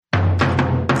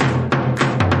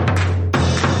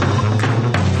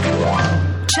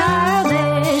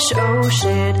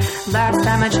shit. Last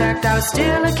time I checked, I was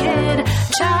still a kid.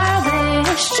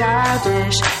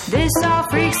 Childish. This all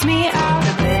freaks me out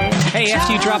a bit. Hey,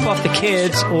 after you drop off the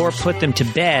kids or put them to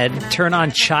bed, turn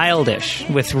on Childish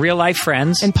with real-life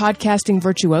friends and podcasting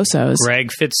virtuosos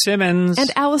Greg Fitzsimmons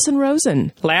and Allison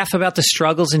Rosen. Laugh about the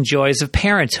struggles and joys of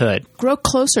parenthood. Grow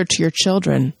closer to your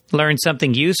children. Learn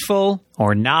something useful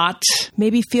or not.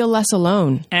 Maybe feel less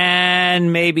alone.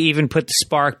 And maybe even put the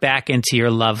spark back into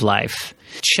your love life.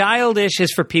 Childish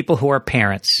is for people who are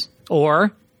parents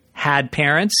or had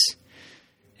parents.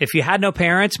 If you had no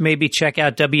parents, maybe check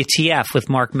out WTF with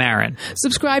Mark Maron.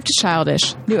 Subscribe to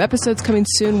Childish. New episodes coming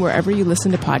soon wherever you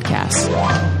listen to podcasts.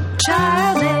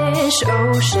 Childish,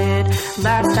 oh shit.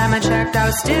 Last time I checked, I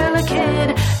was still a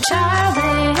kid.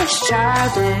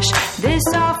 Childish. This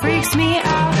all freaks me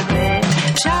out a bit.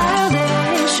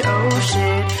 Childish, oh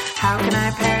shit. How can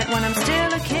I parent when I'm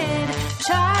still a kid?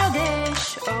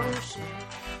 Childish, oh shit.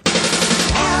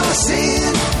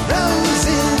 Allison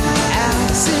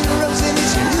Rosen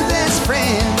is your new best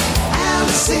friend.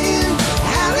 Allison,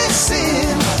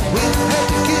 with her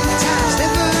good times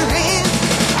never end.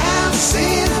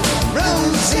 Allison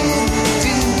Rosen,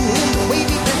 doing the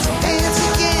wavy pencil dance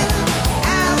again.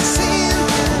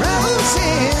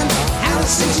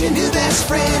 Allison's your new best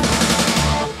friend.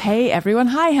 Hey everyone.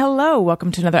 Hi, hello.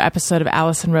 Welcome to another episode of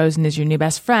Allison Rosen is your new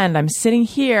best friend. I'm sitting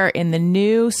here in the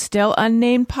new, still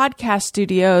unnamed podcast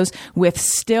studios with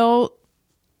still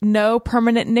no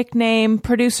permanent nickname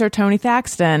producer Tony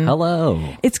Thaxton. Hello.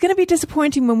 It's going to be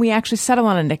disappointing when we actually settle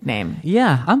on a nickname.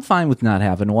 Yeah, I'm fine with not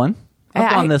having one. I've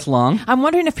gone this long. I'm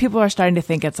wondering if people are starting to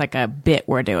think it's like a bit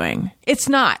we're doing. It's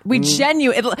not. We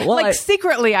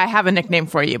secretly I have a nickname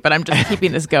for you, but I'm just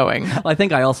keeping this going. I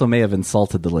think I also may have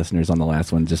insulted the listeners on the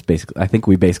last one. I think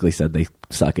we basically said they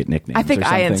suck at nicknames. I think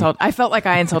I felt like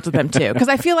I insulted them too. Because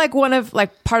I feel like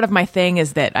part of my thing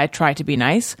is that I try to be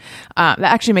nice. That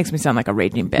actually makes me sound like a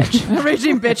raging bitch. A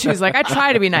raging bitch who's like, I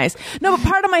try to be nice. No, but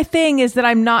part of my thing is that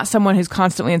I'm not someone who's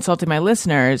constantly insulting my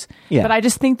listeners. Yeah. But I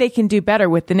just think they can do better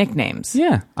with the nicknames.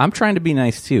 Yeah, I'm trying to be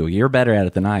nice too. You're better at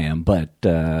it than I am, but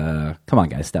come on,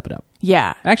 guys, step it up.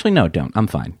 Yeah. Actually, no, don't. I'm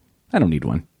fine. I don't need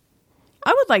one.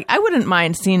 I wouldn't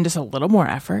mind seeing just a little more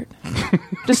effort.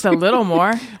 Just a little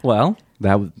more. Well,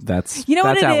 that's you know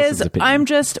that's what it Allison's is? opinion.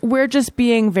 We're just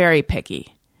being very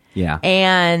picky. Yeah.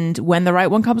 And when the right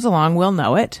one comes along, we'll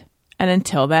know it. And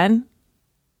until then,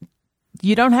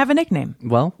 you don't have a nickname.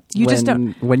 Well, just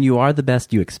don't. When you are the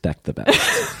best, you expect the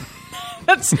best.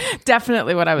 That's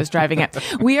definitely what I was driving at.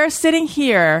 We are sitting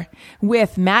here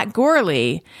with Matt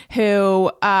Gorley,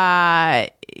 who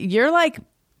you're like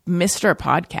Mr.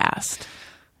 Podcast.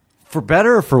 For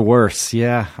better or for worse,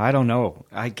 yeah, I don't know.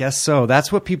 I guess so.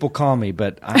 That's what people call me,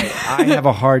 but I have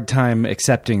a hard time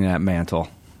accepting that mantle.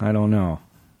 I don't know.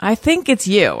 I think it's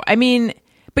you. I mean,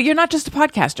 but you're not just a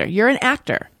podcaster. You're an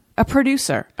actor, a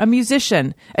producer, a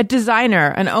musician, a designer,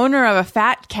 an owner of a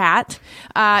fat cat,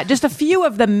 just a few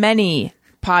of the many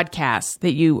podcasts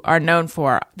that you are known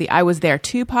for. The I Was There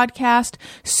Too podcast,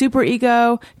 Super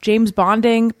Ego, James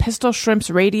Bonding, Pistol Shrimps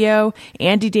Radio,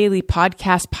 Andy Daly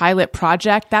Podcast Pilot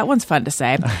Project. That one's fun to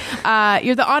say.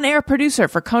 You're the on-air producer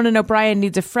for Conan O'Brien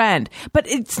Needs a Friend. But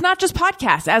it's not just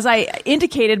podcasts, as I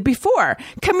indicated before.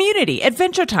 Community,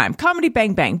 Adventure Time, Comedy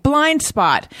Bang Bang, Blind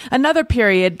Spot, Another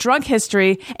Period, Drunk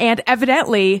History, and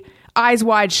evidently Eyes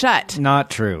Wide Shut.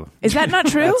 Not true. Is that not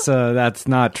true? That's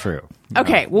not true.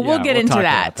 Okay, well, we'll get into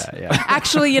that. Yeah.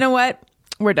 Actually, you know what?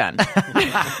 We're done.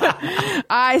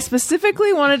 I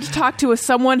specifically wanted to talk to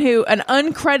someone an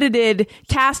uncredited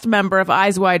cast member of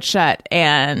Eyes Wide Shut,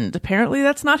 and apparently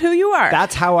that's not who you are.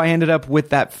 That's how I ended up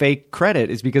with that fake credit,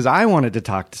 is because I wanted to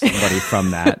talk to somebody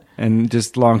from that. And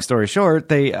just long story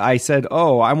short, I said,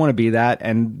 oh, I want to be that.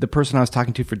 And the person I was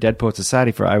talking to for Dead Poet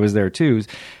Society for I Was There Too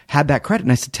had that credit.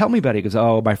 And I said, tell me about it. He goes,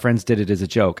 oh, my friends did it as a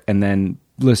joke. And then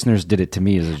listeners did it to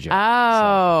me as a joke.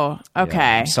 Oh, so, okay.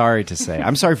 Yeah, I'm sorry to say.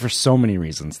 I'm sorry for so many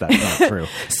reasons that's not true.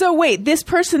 So wait, this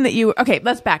person that okay,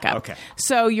 let's back up. Okay.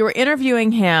 So you were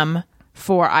interviewing him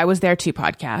for I Was There Too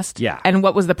podcast. Yeah. And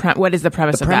what is the premise of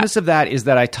that? The premise of that is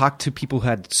that I talked to people who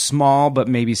had small but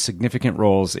maybe significant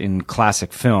roles in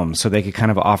classic films, so they could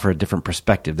kind of offer a different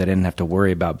perspective. They didn't have to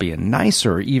worry about being nice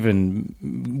or even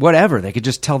whatever. They could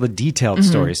just tell the detailed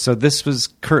stories. So this was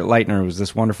Kurt Leitner, was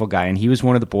this wonderful guy, and he was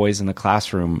one of the boys in the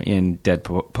classroom in Dead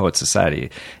Poet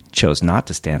Society. Chose not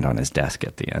to stand on his desk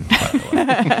at the end, by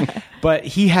the way. But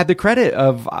he had the credit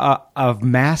of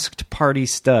masked party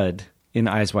stud in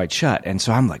Eyes Wide Shut. And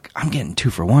so I'm like, I'm getting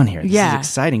 2 for 1 here. This is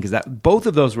exciting, because both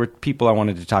of those were people I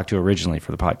wanted to talk to originally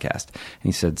for the podcast. And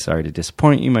he said, sorry to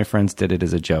disappoint you. My friends did it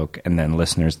as a joke, and then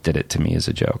listeners did it to me as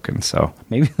a joke. And so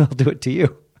maybe they'll do it to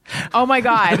you. Oh my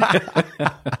God.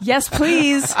 Yes,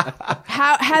 please.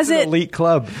 How has it Elite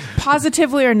club.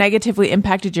 positively or negatively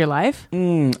impacted your life?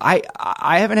 I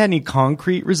haven't had any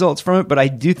concrete results from it, but I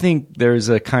do think there's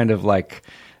a kind of like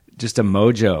just a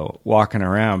mojo walking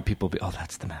around. People be, oh,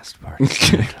 that's the masked party.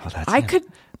 Oh, that's I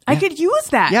him. could use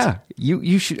that. Yeah,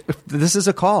 you should. This is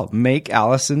a call. Make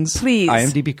Allison's Please.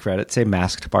 IMDb credit say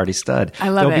masked party stud. I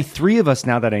love There'll it. be 3 of us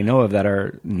now that I know of that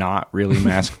are not really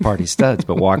masked party studs,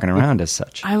 but walking around as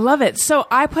such. I love it. So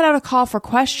I put out a call for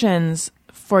questions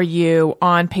for you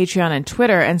on Patreon and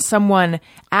Twitter, and someone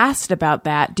asked about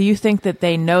that. Do you think that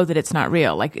they know that it's not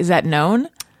real? Like, is that known?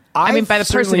 I mean, by the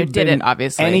person who did it,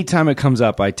 obviously. Anytime it comes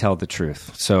up, I tell the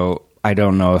truth. So I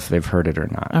don't know if they've heard it or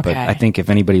not. Okay. But I think if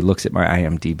anybody looks at my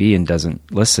IMDb and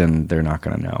doesn't listen, they're not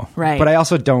going to know. Right. But I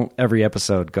also don't every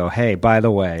episode go, hey, by the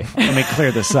way, let me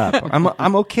clear this up.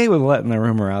 I'm okay with letting the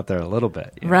rumor out there a little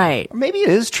bit. you know? Right. Or maybe it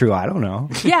is true. I don't know.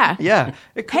 Yeah. Yeah.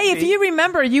 It could Hey, if be. you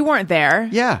remember, you weren't there.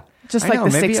 Yeah. Just I like know.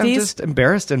 the Maybe 60s? I'm just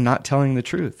embarrassed and not telling the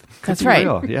truth. Could That's be right.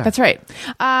 real. Yeah. That's right.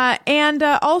 And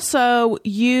also,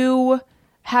 you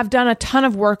have done a ton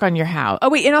of work on your house. Oh,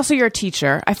 wait, and also you're a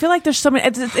teacher. I feel like there's so many.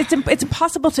 It's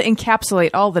impossible to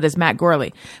encapsulate all that is Matt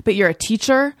Gorley. But you're a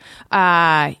teacher.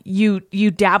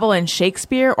 You dabble in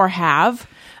Shakespeare or have.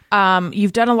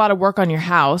 You've done a lot of work on your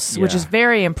house, which Yeah. is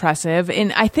very impressive.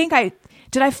 And I think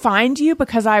did I find you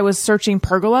because I was searching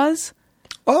pergolas?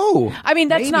 Oh. I mean,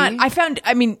 that's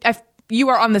maybe. not. You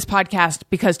are on this podcast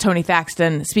because Tony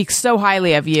Thaxton speaks so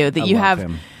highly of you that you love have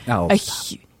him. Oh.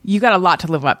 you got a lot to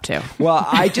live up to. Well,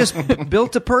 I just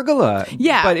built a pergola.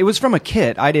 Yeah. but it was from a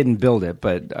kit. I didn't build it,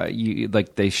 but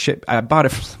they ship. I bought it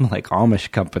from some like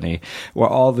Amish company where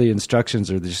all the instructions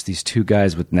are just these 2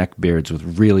 guys with neck beards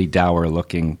with really dour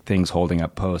looking things holding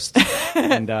up posts,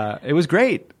 and it was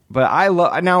great. But I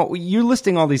love now. You're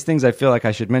listing all these things. I feel like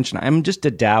I should mention. I'm just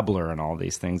a dabbler in all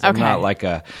these things. I'm Okay. not like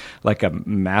a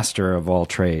master of all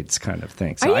trades kind of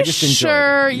thing. So Are I you just enjoyed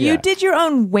sure it. you Yeah. did your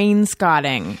own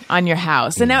wainscoting on your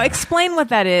house? And now explain what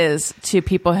that is to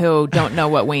people who don't know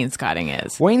what wainscoting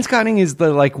is. Wainscoting is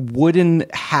the like wooden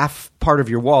half part of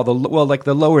your wall, like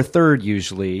the lower third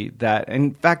usually. That,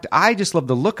 in fact, I just love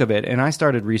the look of it, and I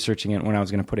started researching it when I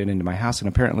was going to put it into my house, and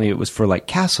apparently it was for like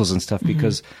castles and stuff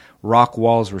because rock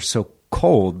walls were so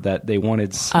cold that they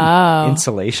wanted some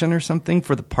insulation or something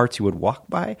for the parts you would walk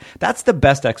by. That's the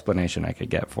best explanation I could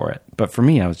get for it. But for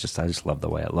me, I just love the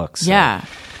way it looks. So Yeah.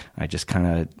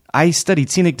 I studied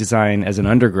scenic design as an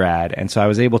undergrad, and so I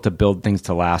was able to build things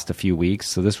to last a few weeks.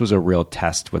 So this was a real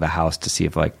test with a house to see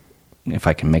if I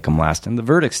can make them last. And the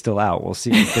verdict's still out. We'll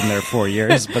see. It's been there 4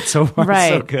 years, but so far so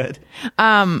Right. good.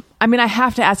 I mean, I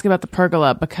have to ask about the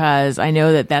pergola because I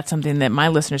know that that's something that my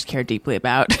listeners care deeply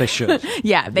about. They should.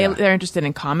 Yeah, they're interested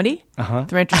in comedy.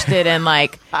 They're interested in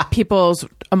like people's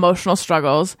emotional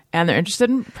struggles, and they're interested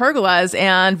in pergolas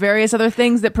and various other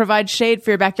things that provide shade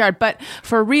for your backyard. But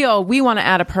for real, we want to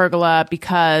add a pergola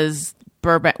because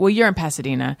Burbank. Well, you're in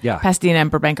Pasadena. Yeah. Pasadena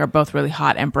and Burbank are both really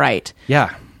hot and bright.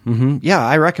 Yeah. Yeah,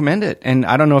 I recommend it. And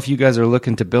I don't know if you guys are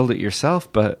looking to build it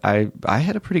yourself, but I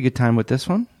had a pretty good time with this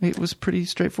one. It was pretty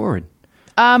straightforward.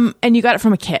 And you got it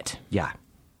from a kit. Yeah.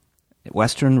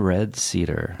 Western red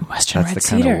cedar. Western That's red the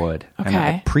kind cedar. of wood. And Okay.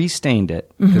 I pre-stained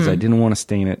it because I didn't want to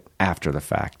stain it after the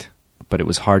fact. But it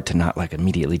was hard to not like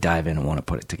immediately dive in and want to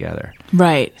put it together.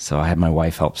 Right. So I had my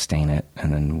wife help stain it,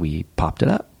 and then we popped it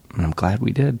up. And I'm glad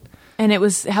we did. And it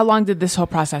was, how long did this whole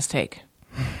process take?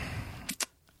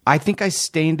 I think I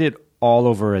stained it all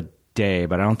over a day,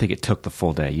 but I don't think it took the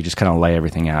full day. You just kind of lay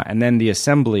everything out. And then the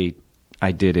assembly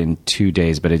I did in 2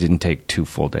 days, but it didn't take 2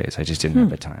 full days. I just didn't have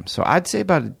the time. So I'd say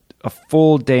about a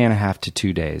full day and a half to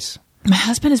 2 days. My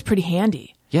husband is pretty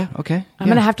handy. Yeah, okay. I'm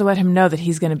going to have to let him know that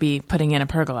he's going to be putting in a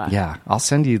pergola. Yeah, I'll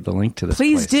send you the link to this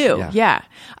Please place. do. Yeah.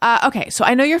 Okay, so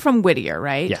I know you're from Whittier,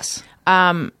 right? Yes.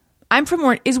 I'm from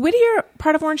Orange. Is Whittier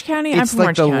part of Orange County? I'm It's from like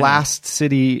Orange the County. last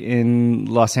city in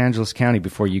Los Angeles County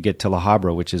before you get to La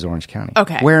Habra, which is Orange County.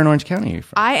 Okay. Where in Orange County are you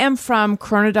from? I am from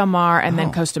Corona Del Mar and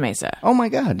then Costa Mesa. Oh my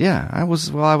God, yeah. I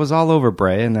was all over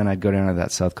Brea, and then I'd go down to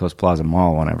that South Coast Plaza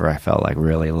Mall whenever I felt like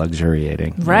really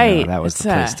luxuriating. You know, Right. that was It's the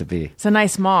place to be. It's a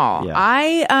nice mall. Yeah.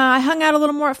 I hung out a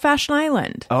little more at Fashion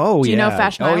Island. Oh, Do you yeah. know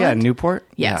Fashion Oh, Island? yeah, Newport?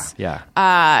 Yes. Yeah.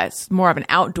 It's more of an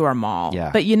outdoor mall.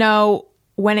 Yeah. But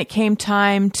when it came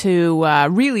time to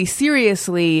really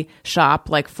seriously shop,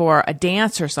 like for a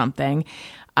dance or something,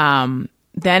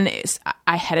 then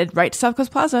I headed right to South Coast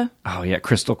Plaza. Oh, yeah.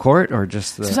 Crystal Court or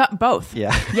just the... So, both.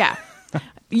 Yeah. Yeah.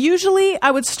 Usually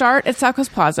I would start at South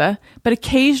Coast Plaza, but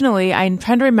occasionally I'm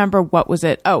trying to remember what was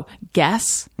it. Oh,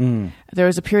 Guess. There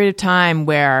was a period of time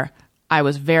where I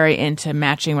was very into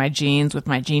matching my jeans with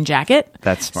my jean jacket.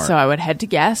 That's smart. So I would head to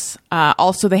Guess.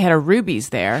 Also, they had a Ruby's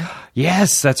there.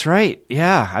 Yes, that's right.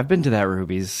 Yeah, I've been to that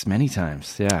Ruby's many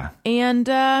times. Yeah. And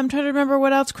I'm trying to remember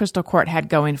what else Crystal Court had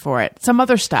going for it. Some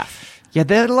other stuff. Yeah,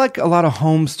 they had like a lot of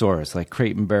home stores, like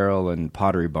Crate and Barrel and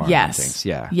Pottery Barn Yes. and things.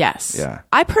 Yeah. Yes. Yeah.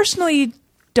 I personally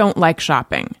don't like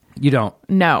shopping. You don't?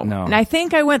 No. No. And I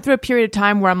think I went through a period of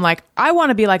time where I'm like, I want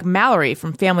to be like Mallory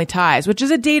from Family Ties, which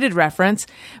is a dated reference.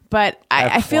 But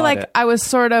I feel applaud like it. I was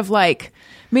sort of like,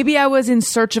 maybe I was in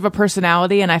search of a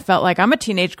personality and I felt like I'm a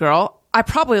teenage girl. I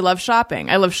probably love shopping.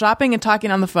 I love shopping and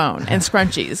talking on the phone and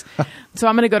scrunchies. So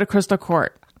I'm going to go to Crystal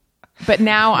Court. But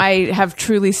now I have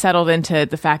truly settled into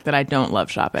the fact that I don't love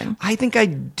shopping. I think I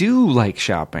do like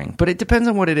shopping, but it depends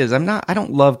on what it is. I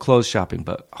don't love clothes shopping,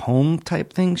 but home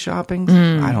type thing shopping,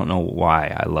 I don't know why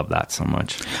I love that so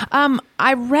much.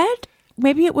 I read,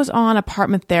 maybe it was on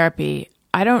Apartment Therapy.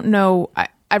 I don't know.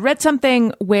 I read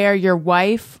something where your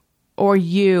wife or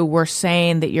you were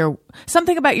saying that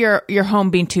something about your home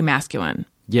being too masculine.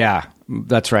 Yeah,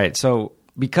 that's right. So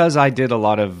because I did a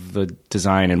lot of the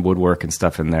design and woodwork and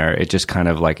stuff in there, it just kind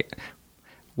of like,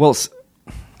 well,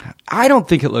 I don't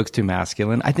think it looks too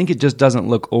masculine. I think it just doesn't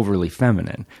look overly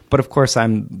feminine. But of course,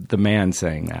 I'm the man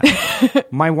saying that.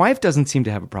 My wife doesn't seem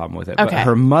to have a problem with it, but Okay.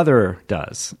 her mother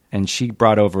does. And she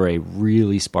brought over a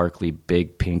really sparkly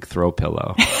big pink throw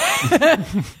pillow.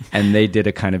 And they did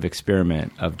a kind of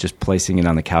experiment of just placing it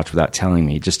on the couch without telling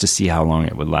me, just to see how long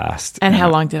it would last. And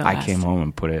how long did it I last? came home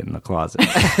and put it in the closet.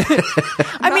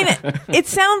 I mean, it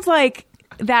sounds like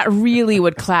that really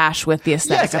would clash with the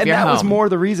aesthetic Yes, of and your that home. was more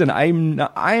the reason. I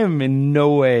am in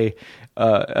no way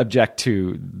object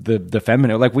to the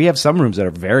feminine. Like, we have some rooms that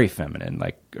are very feminine.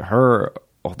 Like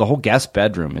the whole guest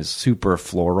bedroom is super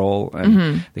floral,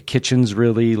 and the kitchen's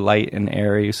really light and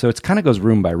airy. So it kind of goes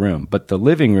room by room. But the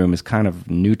living room is kind of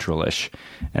neutralish,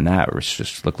 and that was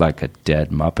just looked like a dead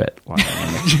Muppet.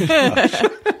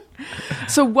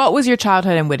 So what was your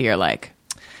childhood in Whittier like?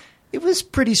 It was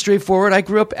pretty straightforward. I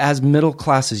grew up as middle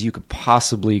class as you could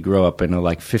possibly grow up in a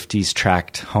like 50s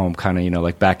tract home, kind of,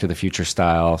 like Back to the Future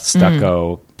style,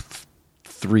 stucco,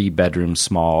 3-bedroom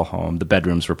small home. The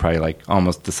bedrooms were probably like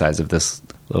almost the size of this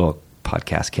little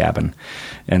podcast cabin.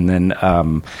 And then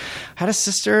had a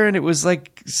sister, and it was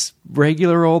like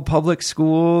regular old public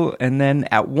school. And then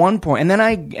at one point, and then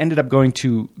I ended up going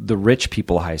to the rich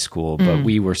people high school, but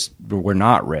we were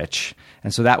not rich.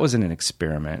 And so that was an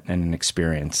experiment and an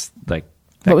experience. Like,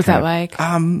 What was that kind like?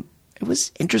 of- it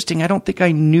was interesting. I don't think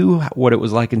I knew what it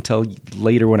was like until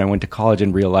later when I went to college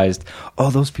and realized, oh,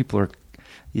 those people are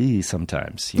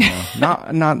sometimes,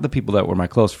 not the people that were my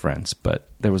close friends, but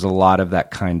there was a lot of that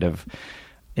kind of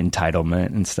entitlement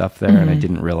and stuff there, and I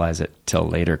didn't realize it till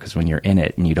later, because when you're in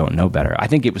it and you don't know better, I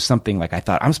think it was something like I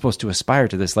thought I'm supposed to aspire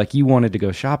to this, like you wanted to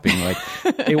go shopping. Like,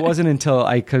 it wasn't until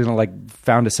I kind of like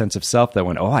found a sense of self that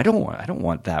went, oh, I don't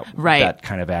want that, Right. that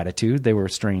kind of attitude. They were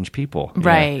strange people, Yeah.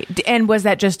 Right. And was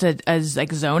that just a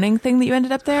like zoning thing that you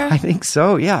ended up there? I think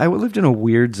so. Yeah, I lived in a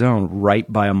weird zone right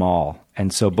by a mall,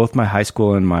 and so both my high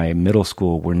school and my middle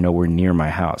school were nowhere near my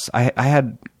house. I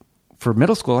had, for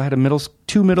middle school, I had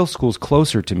two middle schools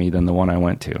closer to me than the one I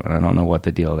went to, and I don't know what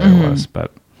the deal there was,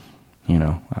 but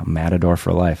a Matador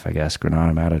for life, I guess.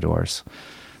 Granada Matadors.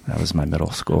 That was my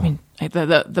middle school.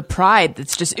 The pride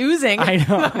that's just oozing. I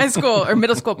know. High school or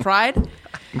middle school pride.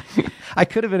 I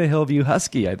could have been a Hillview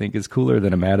Husky. I think is cooler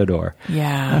than a Matador.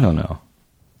 Yeah. I don't know.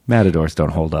 Matadors don't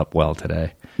hold up well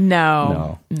today.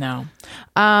 No.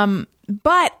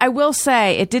 But I will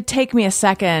say it did take me a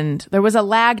second. There was a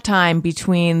lag time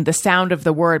between the sound of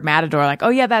the word matador, like, oh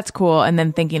yeah, that's cool, and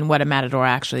then thinking what a matador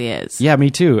actually is. Yeah, me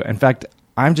too. In fact,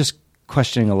 I'm just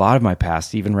questioning a lot of my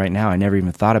past. Even right now, I never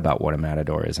even thought about what a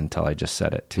matador is until I just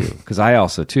said it too. Because I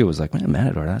also too was like, man,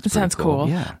 matador, that's pretty Sounds cool.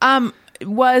 Yeah.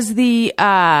 Was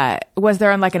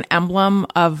there like an emblem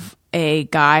of a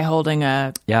guy holding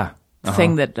a Yeah.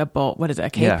 thing that a bull? What is it? A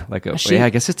cape? Yeah, like sheep? yeah, I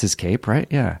guess it's his cape, right?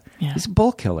 Yeah. Yeah. He's a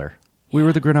bull killer. We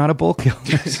were the Granada bull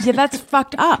killers. Yeah, that's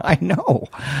fucked up. I know.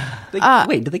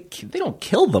 Wait, do they don't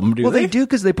kill them, do Well, they? they do,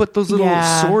 because they put those little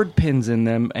Yeah. sword pins in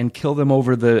them and kill them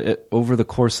over the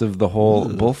course of the whole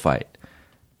bullfight.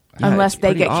 Yeah, Unless it's they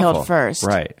pretty get awful. killed first.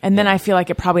 Right. And then I feel like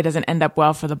it probably doesn't end up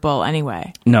well for the bull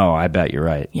anyway. No, I bet you're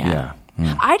right. Yeah.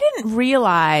 Yeah. I didn't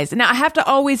realize. Now, I have to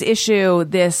always issue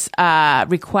this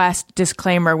request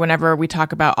disclaimer whenever we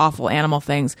talk about awful animal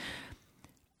things.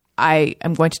 I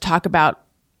am going to talk about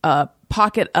a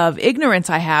pocket of ignorance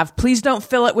I have. Please don't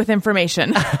fill it with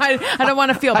information. I don't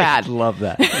want to feel bad. I love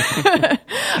that.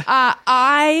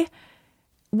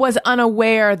 was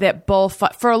unaware that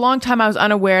for a long time I was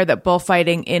unaware that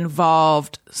bullfighting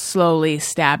involved slowly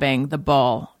stabbing the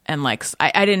bull, and like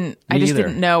I just either.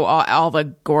 didn't know all the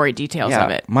gory details of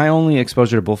it. My only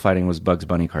exposure to bullfighting was Bugs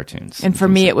Bunny cartoons. And for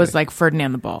me, it was like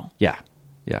Ferdinand the Bull. Yeah.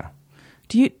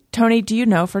 Tony, do you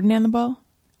know Ferdinand the Bull?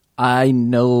 I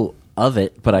know of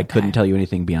it, but I couldn't tell you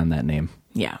anything beyond that name.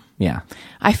 Yeah. Yeah.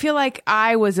 I feel like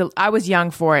I was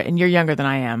young for it, and you're younger than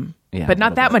I am. Yeah, but a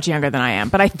not little that bit. much younger than I am.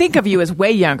 But I think of you as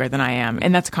way younger than I am,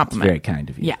 and that's a compliment. Very kind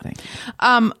of you. Yeah. Thank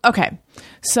you. Okay.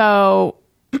 So,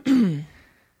 so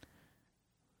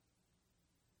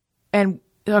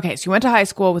you went to high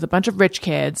school with a bunch of rich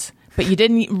kids, but you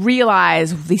didn't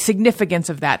realize the significance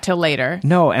of that till later.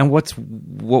 No, and what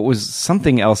was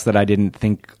something else that I didn't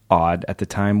think odd at the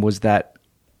time was that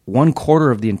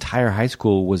 1/4 of the entire high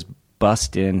school was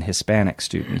bussed in Hispanic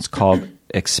students called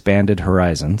Expanded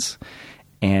Horizons,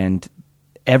 and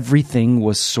everything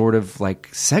was sort of like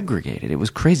segregated. It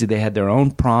was crazy. They had their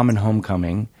own prom and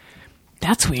homecoming.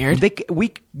 That's weird.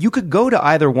 You could go to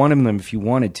either one of them if you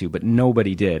wanted to, but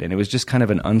nobody did. And it was just kind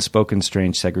of an unspoken,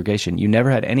 strange segregation. You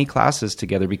never had any classes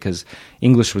together because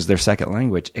English was their second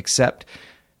language, except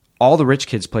all the rich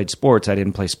kids played sports. I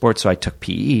didn't play sports, so I took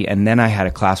PE. And then I had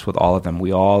a class with all of them.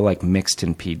 We all like mixed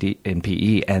in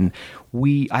PE. And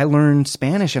I learned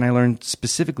Spanish, and I learned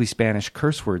specifically Spanish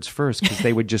curse words first, because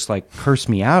they would just like curse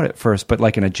me out at first, but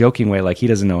like in a joking way, like he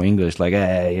doesn't know English, like,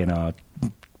 hey, you know,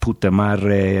 puta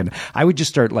madre, and I would just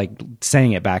start like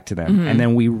saying it back to them, and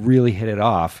then we really hit it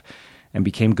off and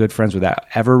became good friends without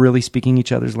ever really speaking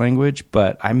each other's language.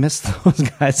 But I miss those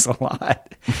guys a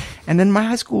lot. And then my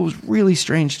high school was really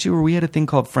strange too, where we had a thing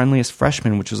called Friendliest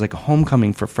Freshman, which was like a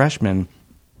homecoming for freshmen.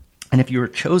 And if you were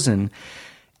chosen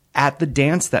at the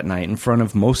dance that night in front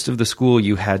of most of the school,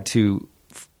 you had to,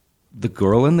 the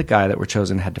girl and the guy that were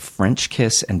chosen had to French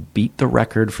kiss and beat the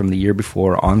record from the year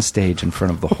before on stage in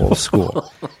front of the whole school.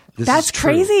 That's is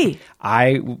true. crazy.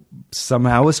 I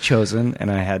somehow was chosen,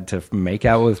 and I had to make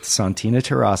out with Santina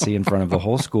Terrasi in front of the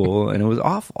whole school, and it was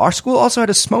awful. Our school also had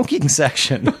a smoking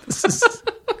section.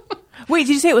 Wait,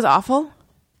 did you say it was awful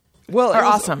Well, or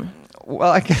awesome?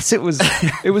 Well, I guess it was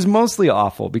mostly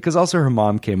awful, because also her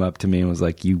mom came up to me and was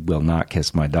like, "You will not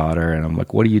kiss my daughter." And I'm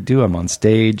like, "What do you do? I'm on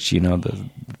stage. You know,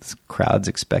 this crowd's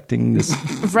expecting this."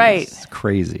 Right. It's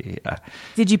crazy. Yeah.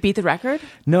 Did you beat the record?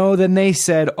 No, then they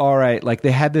said, all right, like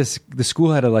they had this, the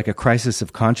school had a crisis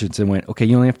of conscience and went, okay,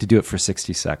 you only have to do it for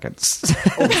 60 seconds.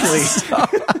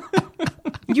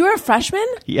 You were a freshman?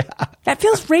 Yeah. That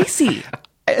feels racy.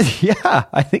 Yeah,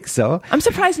 I think so. I'm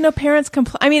surprised no parents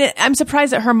I'm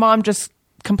surprised that her mom just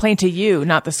complained to you,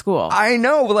 not the school. I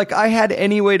know, like I had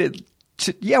any way to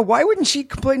yeah, why wouldn't she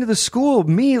complain to the school?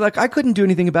 Me, like I couldn't do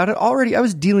anything about it already. I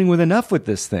was dealing with enough with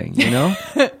this thing, you know?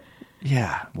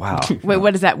 Yeah, wow. Wait,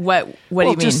 what is that? What do you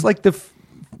mean? Just like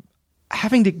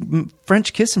having to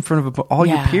French kiss in front of all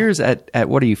your Yeah. peers at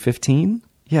what are you, 15?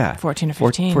 Yeah. 14 or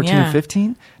 15, 14 yeah. or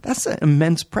 15? That's an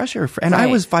immense pressure. And I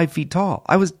Right. was 5 feet tall.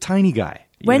 I was a tiny guy.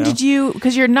 When did you?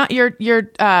 Because you're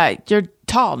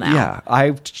tall now. Yeah,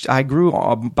 I grew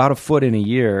about a foot in a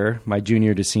year. My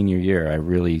junior to senior year, I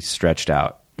really stretched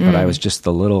out. But I was just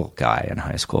the little guy in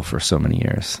high school for so many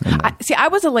years. And then- I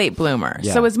was a late bloomer.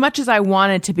 Yeah. So as much as I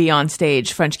wanted to be on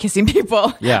stage French kissing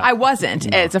people, Yeah. I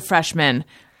wasn't as a freshman.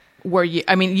 Were you?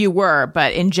 I mean, you were,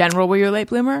 but in general, were you a late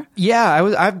bloomer?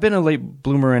 Yeah, I've been a late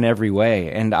bloomer in every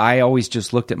way, and I always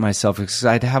just looked at myself because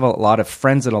I'd have a lot of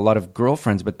friends and a lot of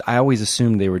girlfriends, but I always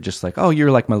assumed they were just like, "Oh,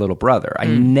 you're like my little brother." I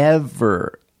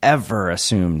never ever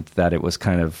assumed that it was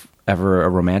kind of ever a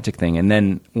romantic thing. And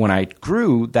then when I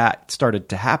grew, that started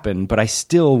to happen, but I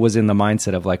still was in the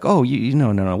mindset of like, "Oh,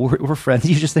 no, we're friends.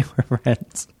 You just think we're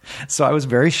friends." So I was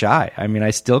very shy. I mean, I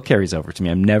still carries over to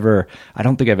me. I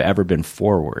don't think I've ever been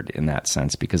forward in that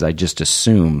sense because I just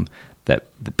assume that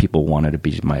the people wanted to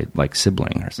be my like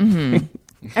sibling or something.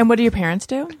 And what do your parents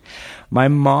do? My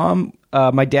mom,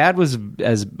 my dad was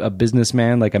as a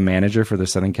businessman, like a manager for the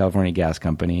Southern California Gas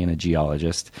Company and a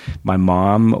geologist. My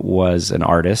mom was an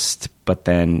artist, but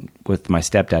then with my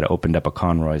stepdad opened up a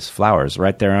Conroy's Flowers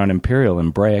right there on Imperial in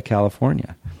Brea,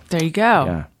 California. There you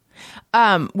go.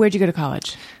 Yeah. Where'd you go to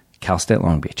college? Cal State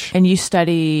Long Beach. And you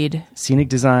studied Scenic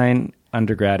design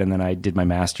undergrad, and then I did my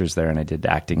master's there, and I did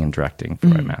acting and directing for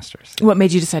my master's. what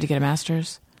made you decide to get a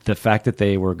master's? The fact that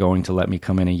they were going to let me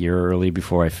come in a year early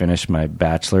before I finished my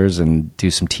bachelor's and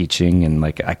do some teaching, and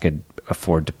like I could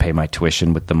afford to pay my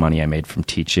tuition with the money I made from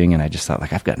teaching, and I just thought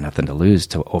like I've got nothing to lose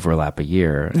to overlap a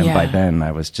year. And Yeah. by then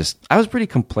I was pretty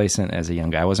complacent as a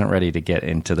young guy. I wasn't ready to get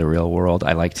into the real world.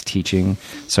 I liked teaching,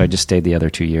 so I just stayed the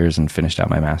other 2 years and finished out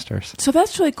my master's. So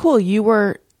that's really cool. You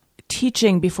were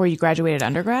teaching before you graduated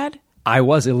undergrad? I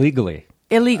was illegally.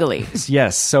 Illegally.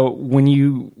 Yes. So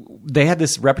they had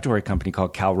this repertory company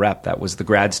called Cal Rep that was the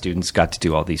grad students got to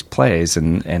do all these plays,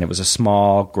 and it was a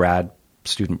small grad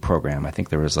student program. I think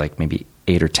there was like maybe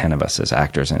 8 or 10 of us as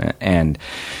actors in it, and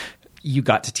you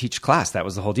got to teach class. That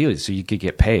was the whole deal. So you could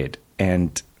get paid,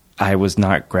 and I was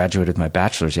not graduated with my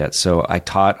bachelor's yet, so I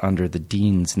taught under the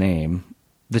dean's name,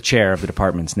 the chair of the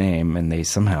department's name, and they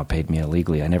somehow paid me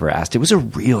illegally. I never asked. It was a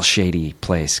real shady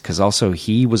place because also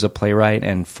he was a playwright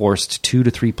and forced 2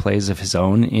 to 3 plays of his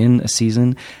own in a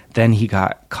season. Then he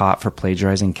got caught for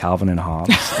plagiarizing Calvin and Hobbes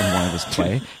in one of his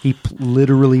plays. He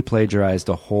literally plagiarized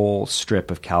a whole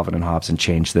strip of Calvin and Hobbes and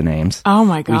changed the names. Oh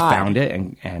my God. We found it,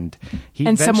 and he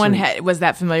And someone eventually- was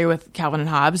that familiar with Calvin and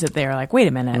Hobbes that they were like, wait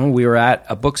a minute. we were at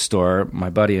a bookstore, my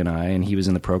buddy and I, and he was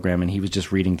in the program, and he was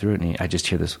just reading through it, and I just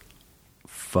hear this,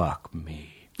 fuck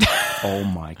me. Oh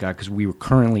my God, because we were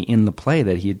currently in the play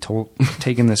that he had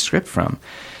taken the script from.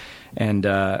 And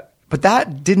but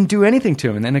that didn't do anything to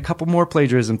him. And then a couple more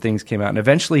plagiarism things came out, and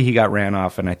eventually he got ran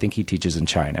off, and I think he teaches in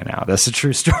China now. That's a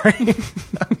true story.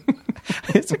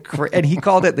 And he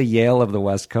called it the Yale of the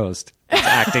West Coast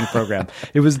acting program.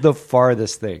 It was the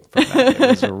farthest thing from that. It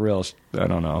was a real, I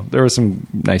don't know. There were some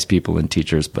nice people and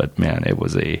teachers, but man, it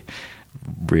was a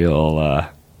real,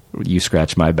 you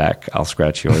scratch my back, I'll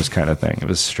scratch yours kind of thing. It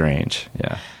was strange.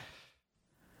 Yeah.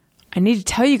 I need to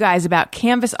tell you guys about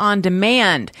Canvas on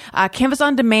Demand. Canvas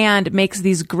on Demand makes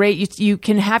these great, you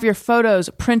can have your photos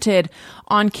printed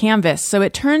on Canvas. So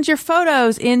it turns your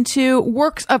photos into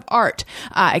works of art.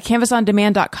 At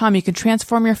canvasondemand.com, you can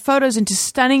transform your photos into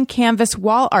stunning canvas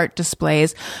wall art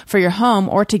displays for your home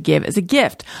or to give as a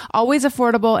gift. Always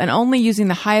affordable and only using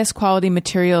the highest quality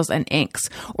materials and inks.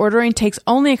 Ordering takes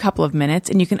only a couple of minutes,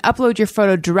 and you can upload your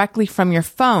photo directly from your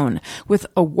phone. With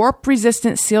a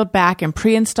warp-resistant sealed back and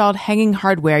pre-installed hanging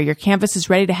hardware, your canvas is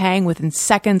ready to hang within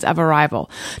seconds of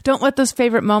arrival. Don't let those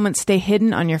favorite moments stay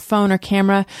hidden on your phone or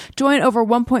camera. Join over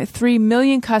 1.3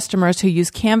 million customers who use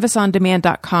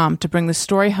canvasondemand.com to bring the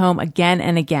story home again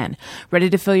and again. Ready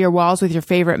to fill your walls with your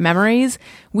favorite memories?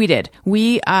 We did.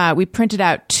 We printed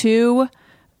out 2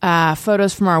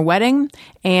 photos from our wedding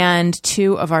and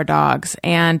 2 of our dogs.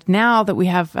 And now that we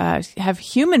have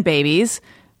human babies,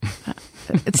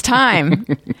 it's time.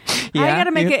 Yeah. I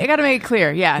gotta make it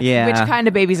clear. Yeah. Yeah. Which kind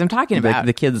of babies I'm talking about.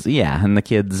 The kids, and the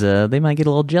kids, they might get a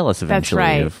little jealous eventually.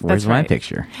 right. Of, where's That's my right.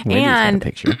 picture? Wendy's got a And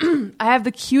picture. I have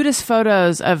the cutest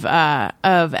photos of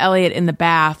Elliot in the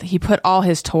bath. He put all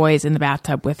his toys in the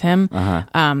bathtub with him. So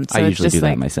I it's usually just do that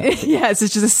like, myself. Yes,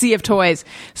 it's just a sea of toys.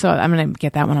 So I'm going to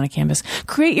get that one on a canvas.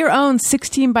 Create your own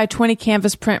 16 by 20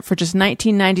 canvas print for just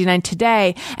 $19.99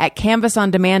 today at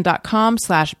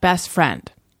canvasondemand.com/bestfriend.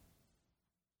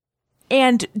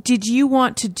 And did you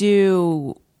want to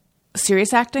do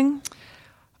serious acting?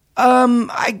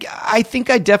 I think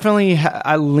I definitely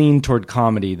I lean toward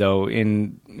comedy, though.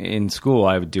 In school,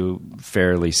 I would do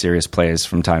fairly serious plays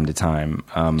from time to time.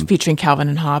 Featuring Calvin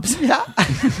and Hobbes.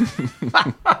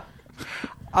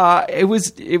 It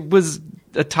was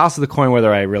a toss of the coin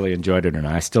whether I really enjoyed it or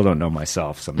not. I still don't know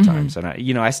myself sometimes, and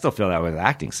I still feel that with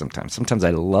acting sometimes. Sometimes I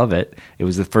love it. It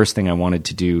was the first thing I wanted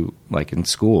to do, like in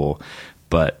school,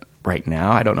 but right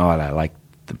now I don't know that I like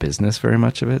the business very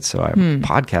much of it. So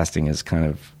podcasting is kind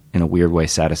of, in a weird way,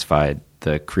 satisfied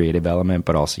the creative element,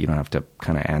 but also you don't have to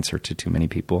kind of answer to too many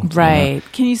people. Right.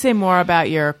 Can you say more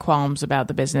about your qualms about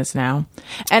the business now?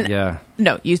 And Yeah.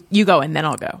 no, you go and then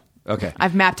I'll go. Okay.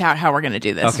 I've mapped out how we're going to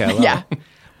do this. Okay. I love Yeah. it.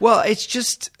 Well, it's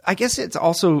just, I guess it's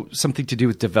also something to do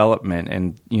with development.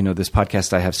 And, this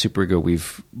podcast I have, Superego,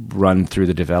 we've run through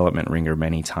the development ringer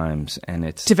many times. And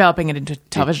it's Developing it into a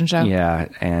television show. Yeah.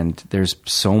 And there's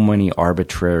so many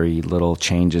arbitrary little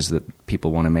changes that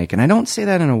people want to make. And I don't say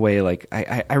that in a way like,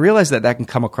 I realize that can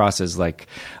come across as like,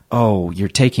 oh, you're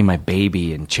taking my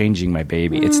baby and changing my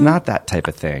baby. It's not that type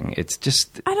of thing. It's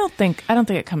just, I don't think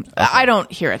it comes. I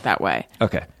don't hear it that way.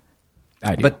 okay.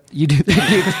 I do. But you do.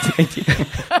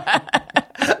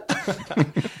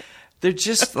 They're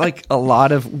just like a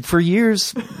lot of. For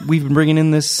years, we've been bringing in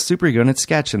this Superego and it's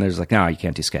sketch, and there's like, no, you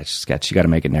can't do sketch. Sketch, you got to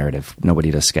make it narrative. Nobody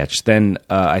does sketch. Then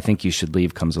I Think You Should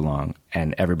Leave comes along,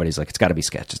 and everybody's like, it's got to be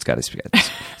sketch. It's got to be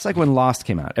sketch. It's like when Lost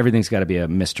came out. Everything's got to be a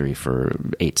mystery for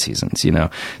 8 seasons.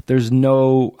 There's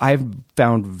no. I've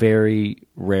found very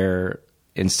rare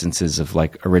instances of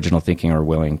like original thinking or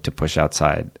willing to push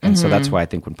outside. And so that's why I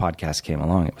think when podcasts came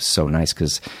along, it was so nice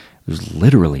because there's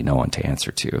literally no one to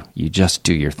answer to. You just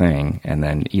do your thing and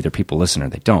then either people listen or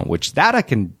they don't, which that I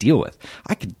can deal with.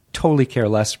 I could totally care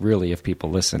less really if people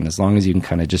listen, as long as you can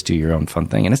kind of just do your own fun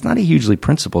thing. And it's not a hugely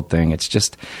principled thing. It's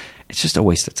just a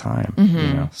waste of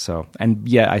time, So, and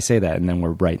yeah, I say that and then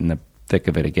we're right in the thick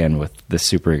of it again with the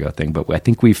superego thing. But I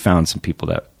think we've found some people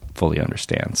that fully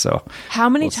understand. So How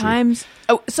many we'll see. times?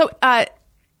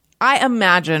 I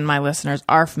imagine my listeners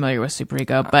are familiar with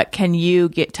Superego, but can you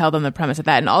tell them the premise of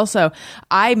that? And also,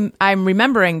 I'm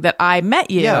remembering that I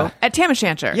met you Yeah. at Tam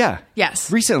O'Shanter. Yeah.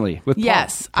 Yes. Recently with Paul.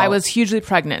 Yes, I Paul. was hugely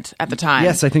pregnant at the time.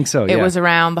 Yes, I think so, It yeah. was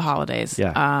around the holidays.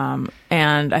 Yeah.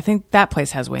 And I think that place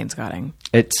has wainscoting.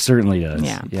 It certainly does.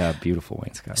 Yeah. Yeah, beautiful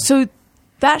wainscoting. So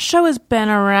that show has been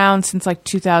around since like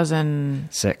 2000.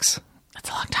 6. That's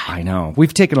a long time. I know.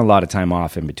 We've taken a lot of time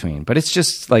off in between, but it's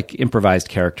just like improvised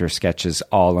character sketches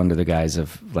all under the guise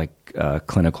of like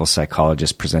clinical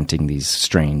psychologists presenting these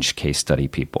strange case study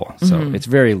people. So it's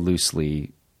very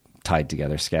loosely tied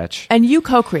together sketch. And you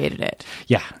co-created it.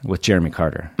 Yeah, with Jeremy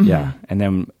Carter. Yeah. And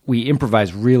then we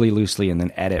improvise really loosely and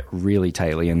then edit really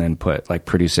tightly and then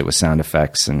produce it with sound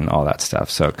effects and all that stuff.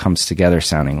 So it comes together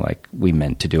sounding like we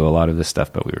meant to do a lot of this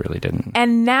stuff, but we really didn't.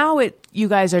 And now you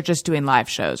guys are just doing live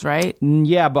shows, right?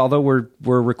 Yeah, but although we're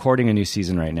recording a new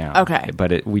season right now. Okay.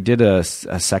 But we did a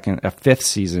fifth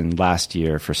season last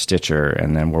year for Stitcher,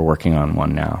 and then we're working on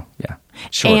one now. Yeah.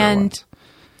 Shorter ones.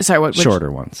 Sorry, what? which-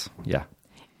 Shorter ones. Yeah.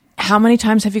 How many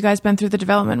times have you guys been through the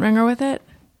development ringer with it?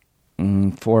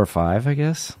 4 or 5, I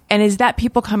guess. And is that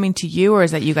people coming to you, or is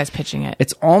that you guys pitching it?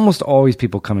 It's almost always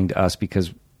people coming to us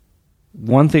because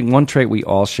one trait we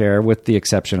all share, with the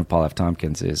exception of Paul F.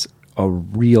 Tompkins, is a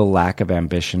real lack of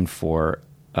ambition for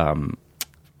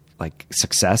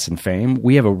success and fame.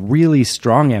 We have a really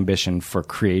strong ambition for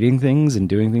creating things and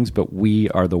doing things, but we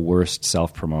are the worst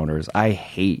self-promoters. I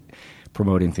hate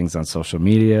promoting things on social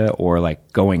media or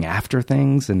like going after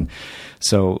things. And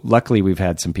so luckily we've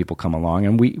had some people come along,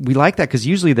 and we like that because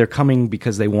usually they're coming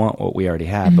because they want what we already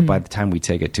have. But by the time we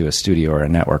take it to a studio or a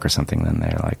network or something, then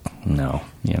they're like, no,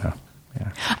 Yeah.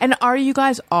 And are you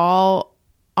guys all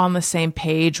on the same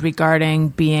page regarding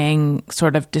being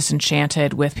sort of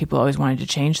disenchanted with people always wanting to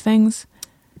change things?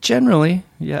 Generally,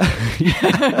 yeah.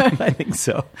 Yeah, I think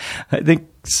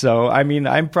so. I mean,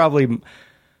 I'm probably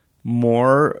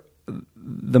more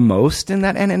the most in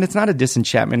that end, and it's not a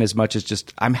disenchantment as much as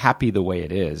just I'm happy the way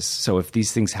it is. So if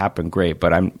these things happen, great.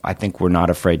 But I think we're not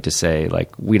afraid to say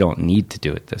like we don't need to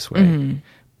do it this way.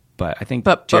 But I think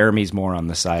Jeremy's more on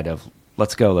the side of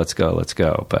let's go.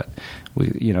 But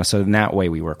we, so in that way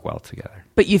we work well together.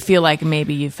 But you feel like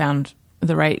maybe you found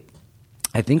the right.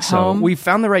 I think so. Home? We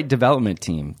found the right development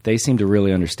team. They seem to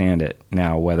really understand it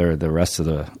now. Whether the rest of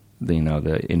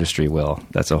the industry will,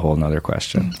 that's a whole nother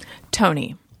question.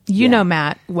 Tony, you know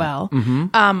Matt well.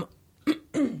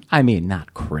 I mean,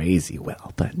 not crazy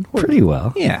well, but Pretty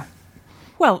well. yeah,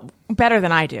 Well, better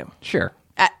than I do. sure.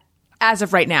 As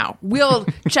of right now. We'll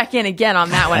check in again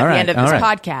on that one at All the right, end of all this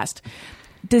right. podcast.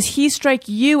 Does he strike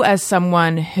you as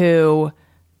someone who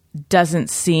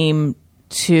doesn't seem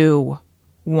to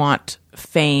want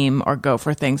fame or go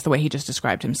for things the way he just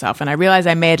described himself? And I realize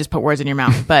I may have just put words in your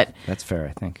mouth, but That's fair,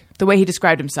 I think. the way he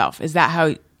described himself, is that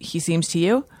how he seems to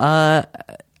you? I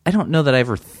don't know that I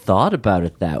ever thought about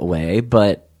it that way,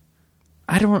 but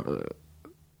I don't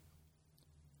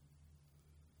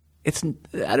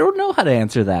know how to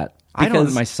answer that. I don't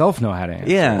because- myself know how to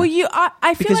answer. Yeah. Well,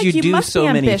 I feel Because like you do must so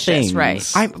be many ambitious, things.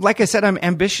 right? Like I said, I'm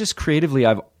ambitious creatively.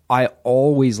 I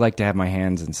always like to have my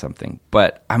hands in something,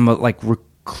 but I'm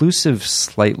reclusive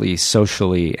slightly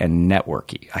socially and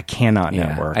networky. I cannot Yeah.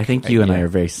 network. I think you and I are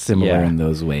very similar Yeah. in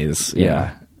those ways.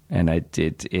 Yeah. And I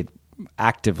did it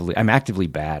actively. I'm actively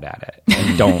bad at it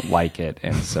and don't like it.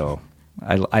 And so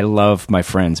I love my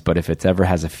friends, but if it ever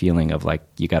has a feeling of like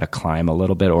you got to climb a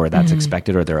little bit or that's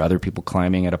expected or there are other people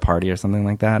climbing at a party or something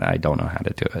like that, I don't know how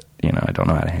to do it. I don't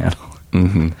know how to handle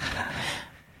it.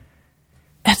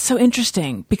 That's so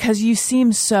interesting because you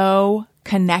seem so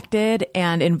connected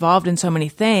and involved in so many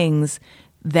things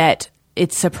that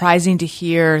it's surprising to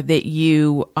hear that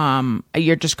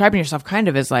you're describing yourself kind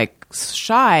of as like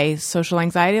shy, social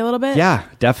anxiety a little bit. Yeah,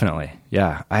 definitely.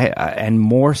 Yeah. I and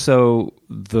more so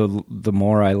the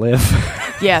more I live.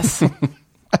 Yes.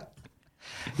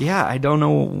 Yeah, I don't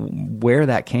know where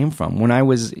that came from. When I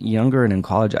was younger and in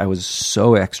college, I was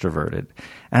so extroverted.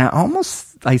 And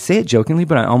I say it jokingly,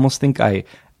 but I almost think I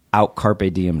out carpe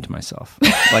diem'd myself.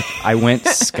 Like I went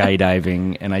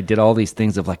skydiving and I did all these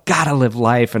things of like, gotta live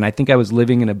life. And I think I was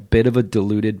living in a bit of a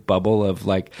diluted bubble of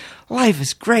like, life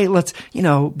is great. Let's,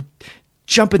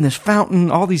 jump in this fountain,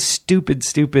 all these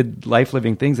stupid life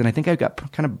living things. And I think I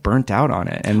got kind of burnt out on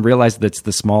it and realized that it's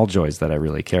the small joys that I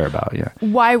really care about. Yeah.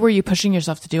 Why were you pushing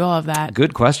yourself to do all of that?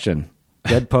 Good question.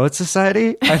 Dead Poets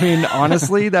Society? I mean,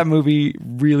 honestly, that movie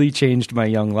really changed my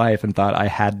young life and thought I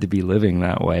had to be living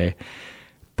that way.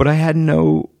 But I had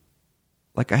no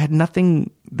like I had nothing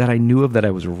that I knew of that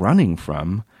I was running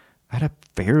from. I had a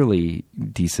fairly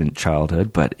decent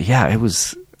childhood, but yeah, it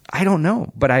was, I don't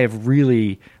know, but I have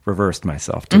really reversed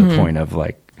myself to the point of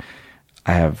like,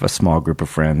 I have a small group of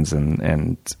friends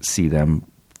and see them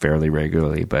fairly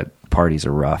regularly, but parties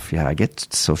are rough. Yeah, I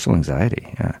get social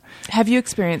anxiety. Yeah. Have you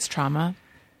experienced trauma?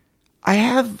 I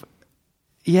have.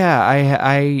 Yeah,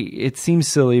 I it seems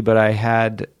silly, but I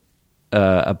had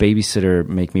a babysitter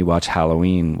make me watch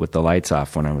Halloween with the lights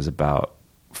off when I was about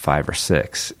 5 or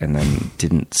 6, and then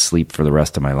didn't sleep for the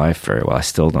rest of my life very well. I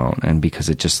still don't, and because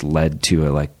it just led to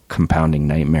like compounding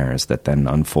nightmares that then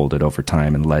unfolded over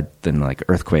time and led then like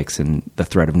earthquakes and the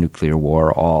threat of nuclear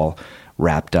war all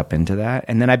wrapped up into that.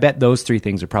 And then I bet those 3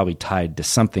 things are probably tied to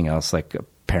something else, like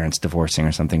parents divorcing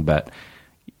or something. But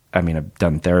I mean, I've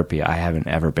done therapy. I haven't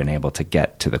ever been able to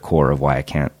get to the core of why I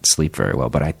can't sleep very well,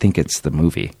 but I think it's the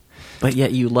movie. But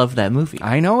yet you love that movie.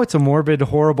 I know it's a morbid,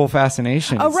 horrible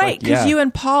fascination. Oh, It's right, like, because yeah. you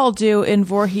and Paul do In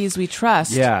Voorhees We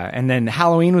Trust. Yeah, and then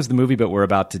Halloween was the movie, but we're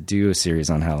about to do a series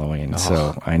on Halloween,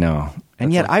 so I know.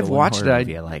 And yet That's like I've the one watched horror it.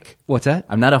 movie I like. What's that?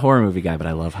 I'm not a horror movie guy, but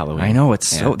I love Halloween. I know it's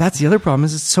so. That's the other problem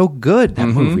is it's so good, that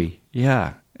movie.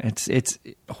 Yeah, it's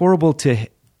horrible to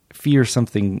fear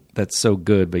something that's so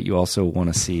good, but you also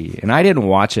want to see. And I didn't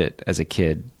watch it as a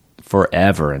kid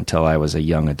forever until I was a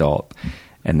young adult,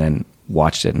 and then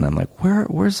watched it, and I'm like,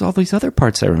 where's all these other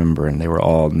parts I remember? And they were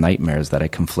all nightmares that I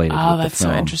conflated. Oh, with that's the so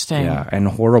film. interesting. Yeah, and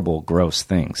horrible, gross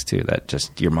things too. That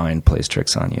just your mind plays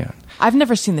tricks on you. I've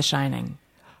never seen The Shining.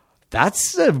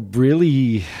 That's a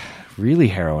really, really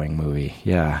harrowing movie.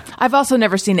 Yeah. I've also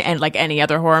never seen like any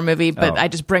other horror movie, but Oh. I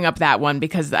just bring up that one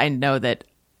because I know that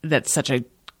that's such a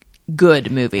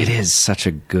good movie. It is such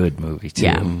a good movie too.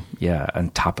 Yeah. Yeah, on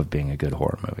top of being a good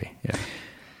horror movie. Yeah.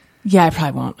 Yeah, I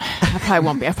probably won't. I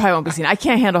probably won't be seen. I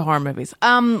can't handle horror movies.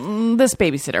 This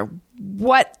babysitter,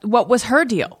 what was her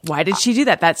deal? Why did she do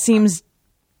that? That seems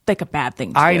like a bad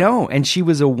thing to I do. know. And she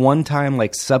was a one-time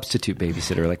like substitute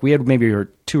babysitter. Like we had maybe her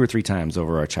 2 or 3 times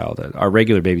over our childhood. Our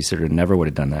regular babysitter never would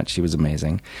have done that. She was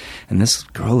amazing. And this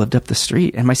girl lived up the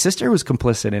street, and my sister was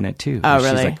complicit in it too. Oh,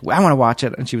 She's really? like, well, I want to watch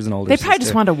it, and she was an older They probably sister.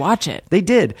 just wanted to watch it. They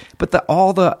did, but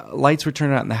all the lights were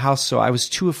turned out in the house, so I was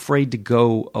too afraid to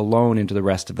go alone into the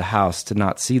rest of the house to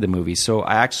not see the movie. So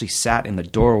I actually sat in the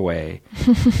doorway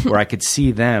where I could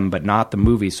see them, but not the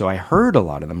movie. So I heard a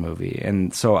lot of the movie,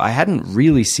 and so I hadn't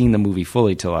really seen the movie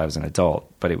fully till I was an adult.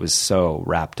 But it was so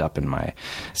wrapped up in my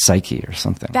psyche or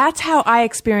something. That's how I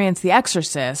experienced The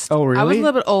Exorcist. Oh, really? I was a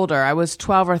little bit older. I was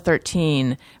 12 or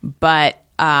 13, but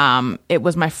it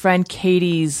was my friend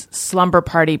Katie's slumber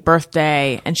party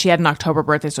birthday, and she had an October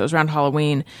birthday, so it was around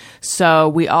Halloween. So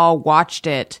we all watched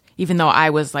it, even though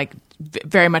I was like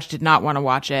very much did not want to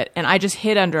watch it. And I just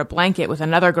hid under a blanket with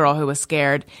another girl who was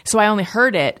scared. So I only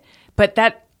heard it, but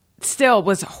that still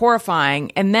was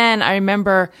horrifying. And then I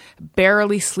remember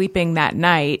barely sleeping that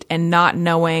night and not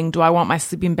knowing, do I want my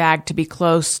sleeping bag to be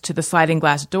close to the sliding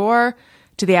glass door,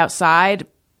 to the outside,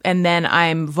 and then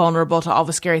I'm vulnerable to all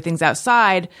the scary things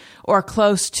outside, or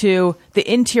close to the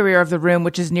interior of the room,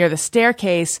 which is near the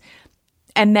staircase,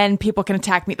 and then people can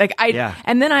attack me.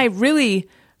 And then I really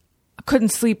couldn't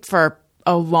sleep for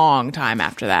a long time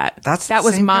after that. That's the that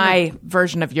was same my kind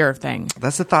version of your thing.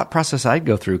 That's the thought process I'd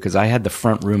go through, because I had the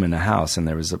front room in the house, and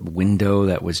there was a window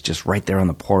that was just right there on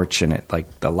the porch, and it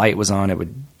like the light was on, it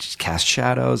would just cast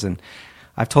shadows. And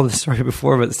I've told this story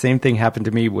before, but the same thing happened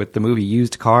to me with the movie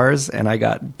Used Cars, and I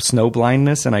got snow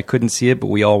blindness and I couldn't see it, but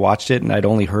we all watched it, and I'd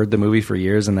only heard the movie for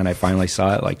years, and then I finally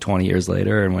saw it like 20 years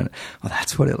later and went, oh,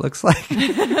 that's what it looks like.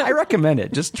 I recommend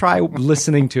it. Just try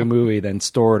listening to a movie, then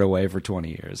store it away for 20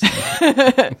 years.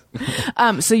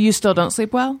 So you still don't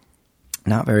sleep well?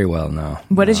 Not very well, no.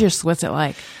 What's it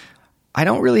like? I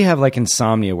don't really have like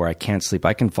insomnia where I can't sleep.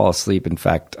 I can fall asleep. In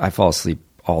fact, I fall asleep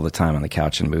all the time on the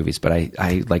couch in movies, but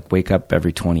I like wake up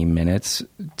every 20 minutes.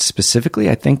 Specifically,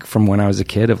 I think from when I was a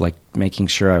kid, of like making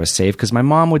sure I was safe, because my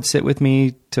mom would sit with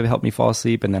me to help me fall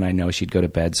asleep, and then I know she'd go to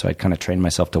bed, so I'd kind of train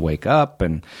myself to wake up,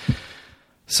 and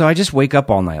so I just wake up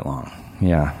all night long.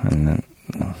 Yeah, and then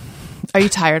Are you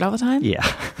tired all the time? yeah.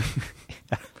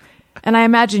 And I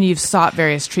imagine you've sought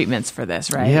various treatments for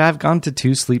this, right? Yeah, I've gone to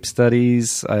 2 sleep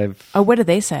studies. Oh, what did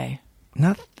they say?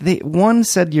 One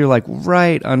said you're like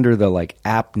right under the like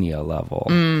apnea level,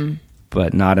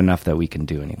 but not enough that we can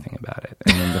do anything about it.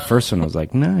 And then the first one was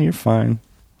like, no, you're fine.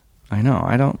 I know.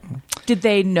 I don't. Did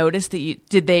they notice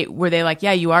that were they like,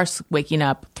 yeah, you are waking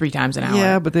up 3 times an hour?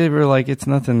 Yeah, but they were like, it's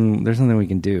nothing. There's nothing we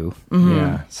can do.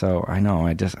 Yeah. So I know.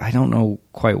 I don't know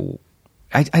quite.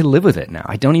 I live with it now.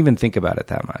 I don't even think about it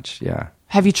that much. Yeah.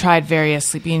 Have you tried various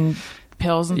sleeping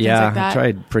pills and things like that? I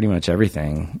tried pretty much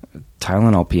everything.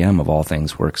 Tylenol PM of all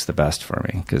things works the best for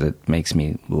me because it makes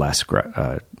me less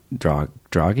drowsy,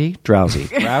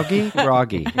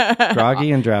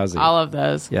 and drowsy. All of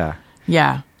those. Yeah.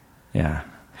 Yeah. Yeah.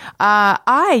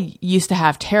 I used to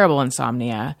have terrible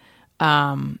insomnia,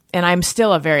 and I'm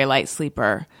still a very light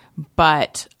sleeper,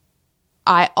 but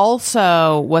I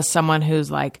also was someone who's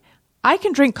like, I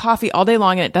can drink coffee all day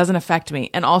long and it doesn't affect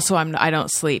me. And also I don't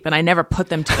sleep, and I never put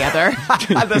them together.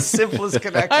 The simplest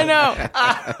connection. I know.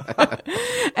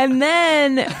 And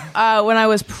then when I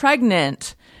was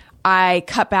pregnant, I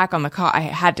cut back on the I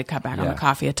had to cut back on the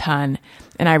coffee a ton.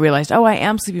 And I realized, I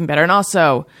am sleeping better. And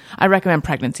also, I recommend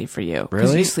pregnancy for you.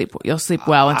 Really? You'll sleep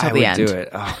well until the end. I would do it.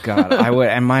 Oh, God. I would.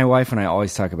 And my wife and I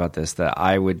always talk about this, that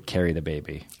I would carry the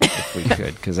baby if we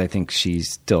could. Because I think she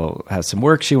still has some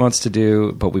work she wants to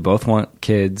do. But we both want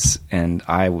kids. And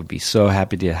I would be so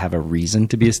happy to have a reason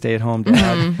to be a stay-at-home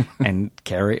dad. And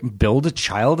build a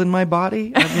child in my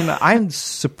body. I mean, I'm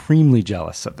supremely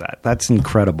jealous of that. That's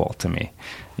incredible to me.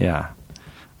 Yeah.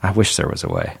 I wish there was a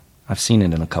way. I've seen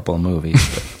it in a couple of movies.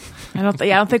 But I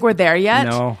don't think we're there yet.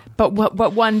 No. But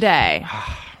one day.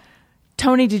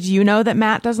 Tony, did you know that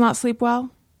Matt does not sleep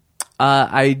well?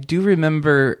 I do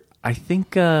remember. I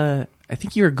think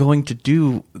you were going to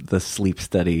do the sleep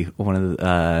study. One of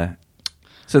the.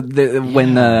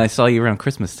 When I saw you around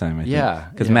Christmas time, I think. Yeah,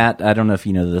 Because yeah. Matt, I don't know if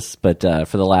you know this, but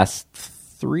for the last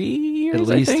 3 years, At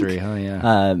least I think, 3, huh?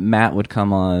 Yeah. Matt would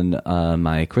come on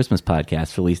my Christmas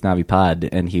podcast, Feliz Navi Pod,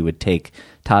 and he would take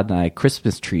Todd and I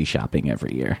Christmas tree shopping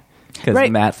every year. Because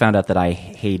Right. Matt found out that I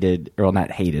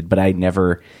not hated, but I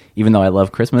never, even though I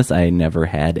love Christmas, I never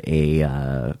had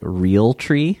a real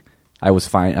tree.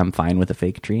 I'm fine with a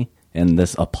fake tree. And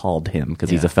this appalled him because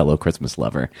he's a fellow Christmas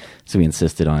lover. So he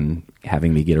insisted on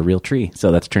having me get a real tree.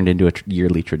 So that's turned into a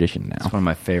yearly tradition now. It's one of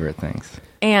my favorite things.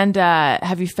 And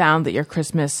have you found that your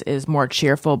Christmas is more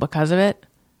cheerful because of it?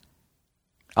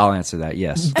 I'll answer that.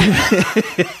 Yes.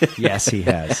 Yes, he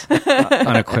has.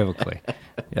 Unequivocally.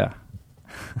 Yeah.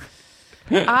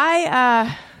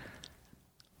 I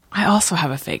also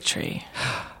have a fake tree.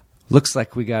 Looks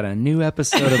like we got a new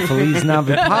episode of Feliz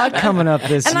Navi Pod coming up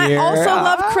this And year. I also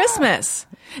love Christmas.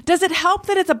 Does it help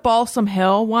that it's a Balsam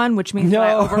Hill one, which means that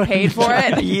I overpaid for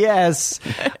it? Yes.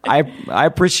 I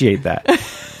appreciate that.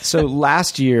 So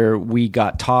last year we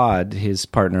got Todd, his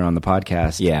partner on the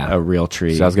podcast, a real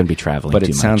tree. So I was going to be traveling But too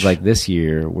it sounds much. like this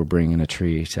year we're bringing a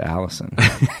tree to Allison.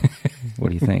 What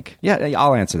do you think? Yeah,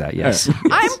 I'll answer that. Yes.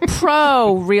 I'm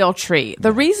pro real tree.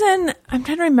 The reason I'm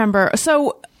trying to remember.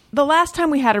 So the last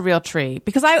time we had a real tree,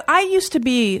 because I used to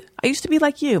be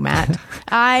like you, Matt.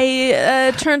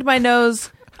 I turned my nose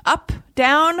up,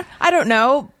 down. I don't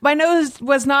know. My nose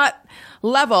was not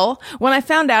level when I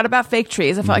found out about fake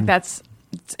trees. I felt like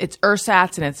it's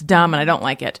ersatz and it's dumb and I don't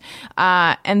like it.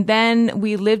 And then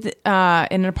we lived in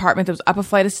an apartment that was up a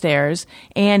flight of stairs,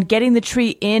 and getting the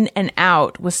tree in and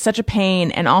out was such a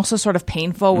pain and also sort of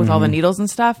painful with all the needles and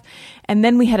stuff. And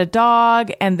then we had a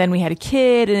dog, and then we had a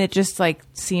kid, and it just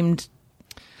seemed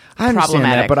I understand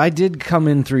problematic. that, but I did come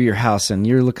in through your house and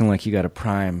you're looking like you got a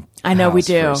prime I know, we house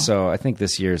do. so I think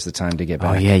this year is the time to get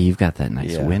Oh, back. yeah, you've got that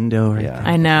nice Yeah. window right Yeah. there.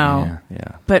 I know.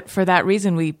 Yeah. But for that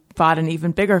reason, we bought an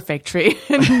even bigger fake tree.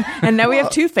 And now we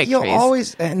have 2 fake You'll trees.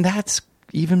 always, and that's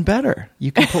even better. You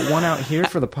can put one out here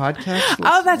for the podcast.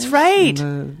 Oh, that's listeners right.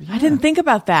 and I didn't think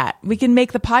about that. We can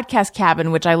make the podcast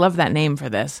cabin, which I love that name for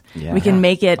this. Yeah. We can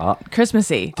make it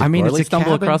Christmassy. I mean, Gorley it's a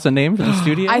stumble cabin. across a name for the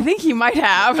studio? I think he might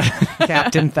have.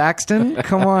 Captain Thaxton.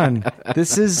 Come on,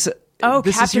 this is. Oh,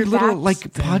 this Captain is your little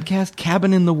Thaxton. podcast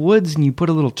cabin in the woods, and you put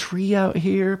a little tree out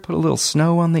here, put a little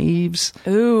snow on the eaves.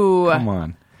 Ooh. Come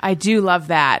on. I do love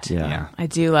that. Yeah. I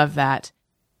do love that.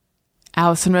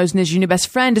 Allison Rosen is Your New Best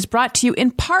Friend is brought to you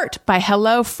in part by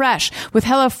HelloFresh. With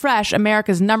HelloFresh,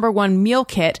 America's #1 meal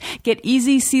kit, get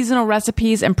easy seasonal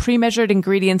recipes and pre-measured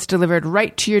ingredients delivered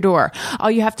right to your door.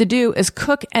 All you have to do is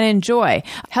cook and enjoy.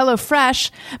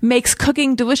 HelloFresh makes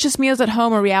cooking delicious meals at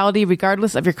home a reality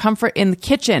regardless of your comfort in the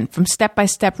kitchen. From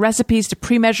step-by-step recipes to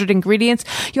pre-measured ingredients,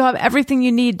 you'll have everything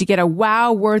you need to get a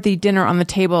wow-worthy dinner on the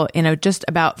table in just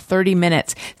about 30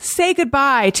 minutes. Say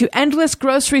goodbye to endless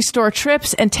grocery store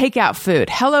trips and takeout food.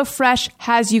 HelloFresh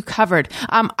has you covered.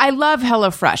 I love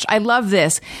HelloFresh. I love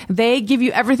this. They give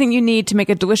you everything you need to make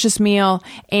a delicious meal,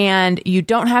 and you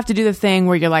don't have to do the thing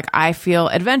where you're like, I feel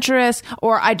adventurous,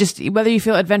 or whether you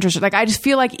feel adventurous, or I just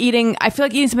feel like eating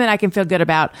something I can feel good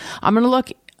about. I'm going to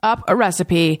look up a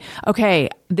recipe. Okay,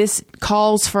 this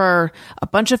calls for a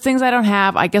bunch of things I don't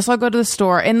have. I guess I'll go to the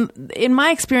store. And in my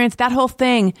experience, that whole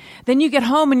thing, then you get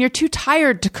home and you're too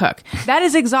tired to cook. That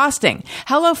is exhausting.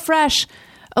 HelloFresh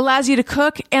allows you to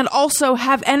cook and also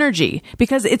have energy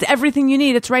because it's everything you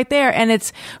need. It's right there. And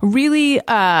it's really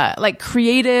like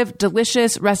creative,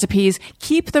 delicious recipes.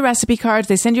 Keep the recipe cards.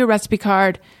 They send you a recipe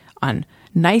card on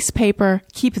nice paper.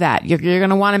 Keep that. You're going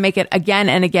to want to make it again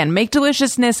and again. Make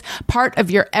deliciousness part of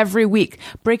your every week.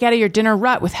 Break out of your dinner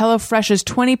rut with HelloFresh's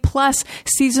 20-plus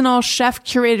seasonal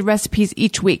chef-curated recipes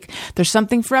each week. There's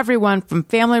something for everyone, from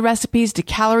family recipes to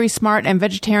calorie smart and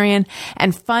vegetarian,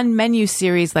 and fun menu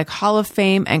series like Hall of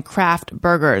Fame and craft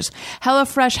burgers.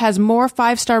 HelloFresh has more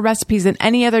 5-star recipes than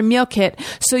any other meal kit,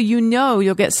 so you know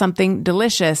you'll get something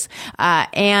delicious.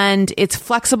 And it's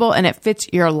flexible and it fits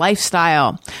your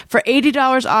lifestyle. For $80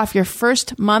 off your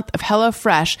first month of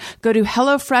HelloFresh, go to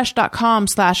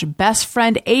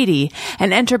HelloFresh.com/bestfriend80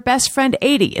 and enter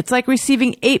bestfriend80. It's like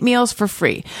receiving 8 meals for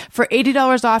free. For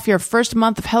 $80 off your first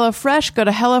month of HelloFresh, go to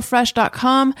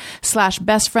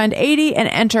HelloFresh.com/bestfriend80 and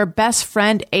enter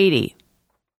bestfriend80.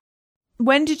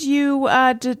 When did you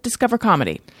discover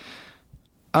comedy?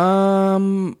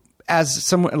 As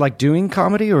someone like doing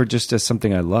comedy, or just as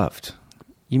something I loved?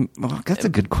 That's a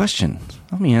good question.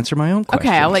 Let me answer my own question.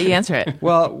 Okay, I'll let you answer it.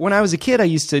 Well, when I was a kid, I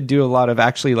used to do a lot of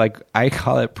actually, like, I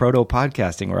call it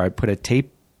proto-podcasting, where I put a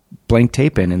blank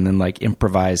tape in and then like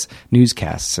improvise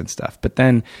newscasts and stuff. But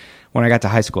then when I got to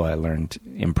high school, I learned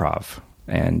improv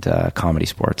and comedy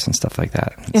sports and stuff like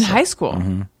that. In high school?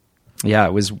 Mm-hmm. Yeah,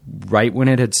 it was right when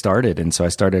it had started. And so I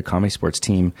started a comedy sports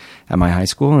team at my high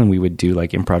school, and we would do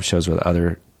like improv shows with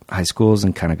other high schools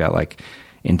and kind of got like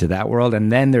into that world.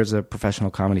 And then there's a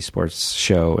professional comedy sports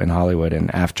show in Hollywood.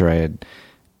 And after I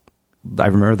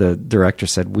remember the director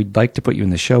said, "We'd like to put you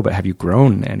in the show, but have you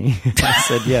grown any?" I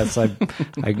said, "Yes,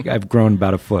 I've grown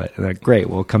about a foot." And like, "Great,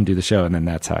 well, come do the show." And then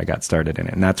that's how I got started in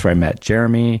it. And that's where I met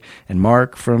Jeremy and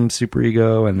Mark from Super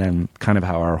Ego, and then kind of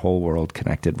how our whole world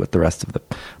connected with the rest of the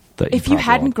If you improv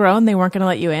hadn't world. grown, they weren't going to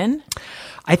let you in?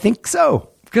 I think so.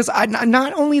 Because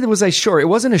not only was I short, it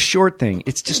wasn't a short thing.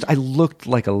 It's just I looked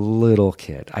like a little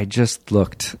kid. I just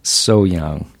looked so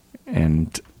young,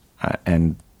 and I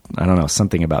don't know,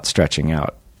 something about stretching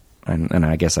out, and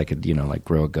I guess I could like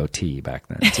grow a goatee back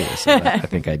then too. So I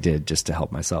think I did just to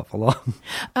help myself along.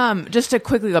 Just to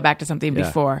quickly go back to something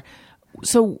before.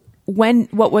 So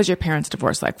what was your parents'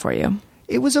 divorce like for you?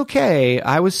 It was okay.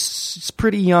 I was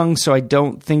pretty young, so I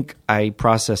don't think I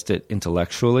processed it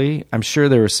intellectually. I'm sure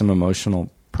there were some emotional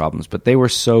problems, but they were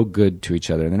so good to each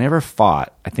other. They never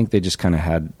fought. I think they just kind of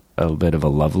had a bit of a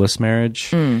loveless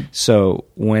marriage. So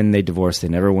when they divorced, they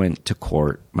never went to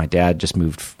court. My dad just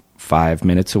moved 5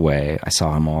 minutes away. I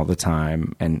saw him all the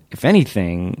time. And if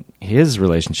anything, his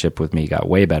relationship with me got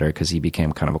way better because he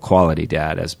became kind of a quality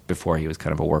dad, as before he was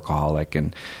kind of a workaholic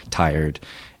and tired.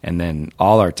 And then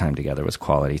all our time together was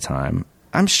quality time.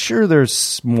 I'm sure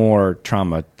there's more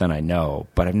trauma than I know,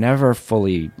 but I've never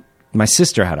fully... My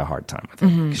sister had a hard time with it.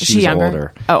 Mm-hmm. Is She she was younger?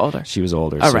 older. Oh, older. She was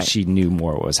older, Oh, so right. she knew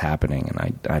more what was happening,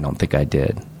 and I don't think I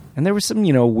did. And there were some,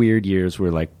 weird years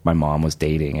where, like, my mom was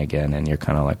dating again, and you're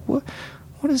kind of like,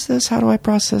 what is this? How do I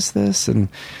process this? And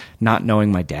not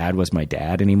knowing my dad was my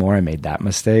dad anymore, I made that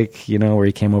mistake, where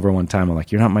he came over one time. I'm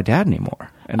like, "You're not my dad anymore."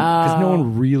 And because no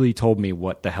one really told me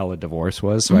what the hell a divorce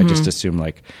was, so I just assumed,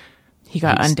 like, He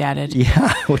got undadded.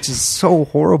 yeah, which is so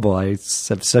horrible. I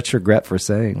have such regret for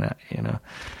saying that,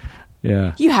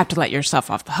 Yeah. You have to let yourself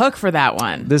off the hook for that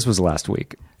one. This was last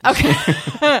week. Okay.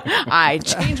 I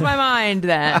changed my mind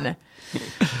then.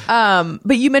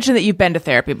 But you mentioned that you've been to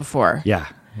therapy before. Yeah,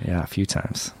 a few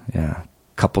times. Yeah,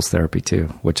 couples therapy too,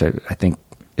 which I think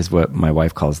is what my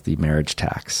wife calls the marriage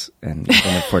tax. And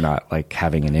even if we're not like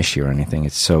having an issue or anything,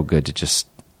 it's so good to just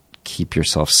keep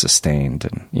yourself sustained.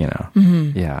 And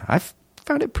yeah, I've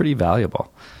found it pretty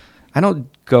valuable. I don't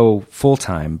go full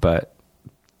time, but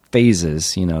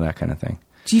phases, that kind of thing.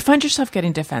 Do you find yourself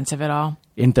getting defensive at all?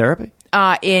 In therapy?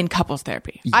 In couples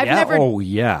therapy. I've Yeah? never. Oh,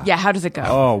 yeah. Yeah. How does it go?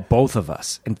 Oh, both of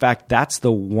us. In fact, that's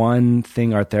the one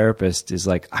thing our therapist is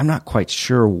like, "I'm not quite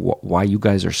sure why you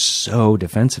guys are so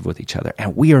defensive with each other."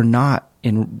 And we are not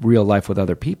in real life with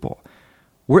other people.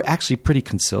 We're actually pretty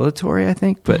conciliatory, I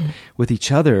think, but with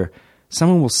each other,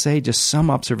 someone will say just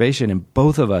some observation and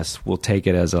both of us will take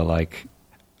it as a like,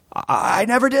 "I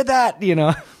never did that,"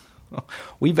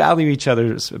 We value each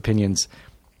other's opinions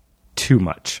too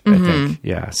much, I think.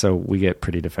 Yeah. So we get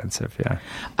pretty defensive. Yeah.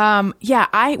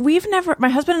 My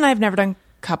husband and I have never done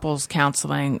couples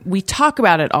counseling. We talk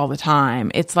about it all the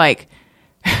time. It's like,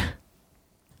 I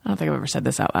don't think I've ever said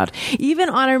this out loud.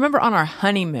 I remember on our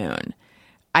honeymoon,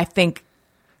 I think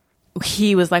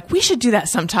he was like, "We should do that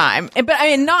sometime." But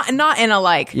I mean, not in a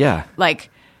like,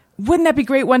 wouldn't that be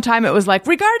great one time? It was like,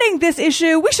 "Regarding this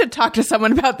issue, we should talk to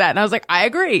someone about that." And I was like, "I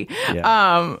agree."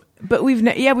 Yeah. but we've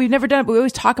never done it, but we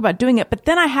always talk about doing it. But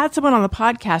then I had someone on the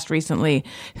podcast recently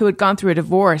who had gone through a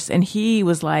divorce, and he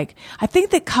was like, I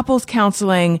think that couples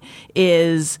counseling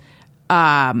is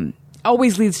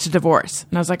always leads to divorce.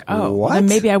 And I was like, oh, well, then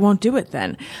maybe I won't do it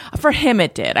then. For him,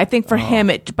 it did. I think for him,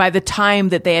 by the time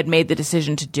that they had made the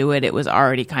decision to do it, it was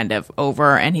already kind of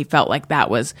over, and he felt like that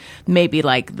was maybe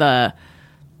like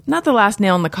not the last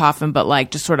nail in the coffin, but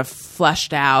like just sort of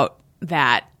fleshed out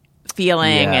that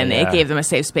feeling, and it gave them a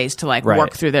safe space to like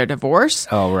work through their divorce.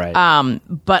 Oh, right.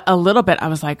 But a little bit, I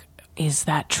was like, is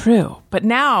that true? But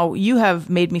now you have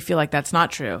made me feel like that's not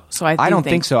true. So I don't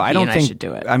think so. I don't think I should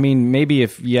do it. I mean, maybe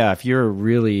if you've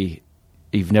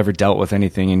never dealt with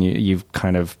anything, and you've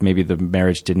kind of, maybe the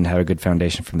marriage didn't have a good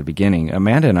foundation from the beginning.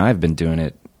 Amanda and I have been doing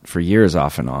it for years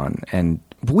off and on, and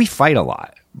we fight a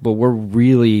lot, but we're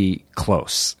really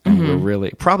close, and we're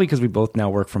really, probably because we both now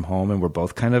work from home and we're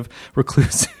both kind of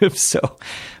reclusive.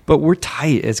 But we're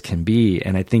tight as can be.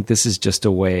 And I think this is just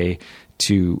a way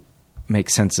to make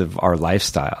sense of our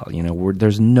lifestyle.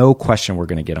 There's no question we're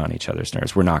going to get on each other's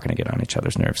nerves. We're not going to get on each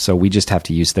other's nerves. So we just have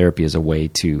to use therapy as a way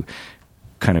to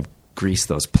kind of grease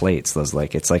those plates.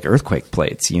 It's like earthquake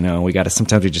plates,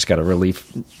 sometimes we just got to relieve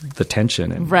the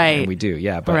tension, and we do.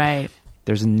 Yeah. But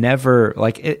there's never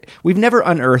we've never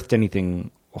unearthed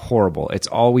anything horrible. It's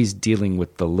always dealing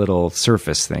with the little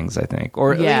surface things, I think,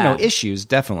 or, issues,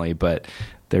 definitely, but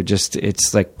they're just,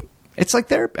 it's like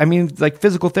therapy. I mean, like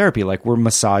physical therapy, like we're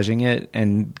massaging it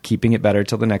and keeping it better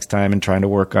till the next time and trying to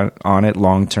work on it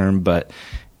long term, but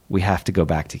we have to go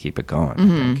back to keep it going. I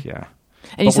think, yeah.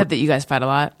 And you said that you guys fight a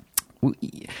lot?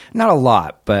 Not a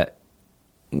lot, but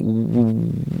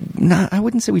I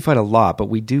wouldn't say we fight a lot, but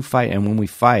we do fight. And when we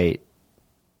fight,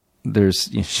 there's,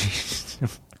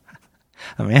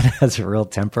 Amanda has a real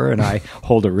temper and I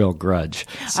hold a real grudge.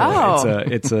 So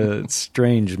it's a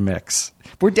strange mix.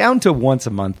 We're down to once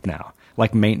a month now,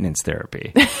 like maintenance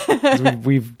therapy.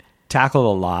 We've tackled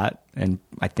a lot, and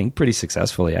I think pretty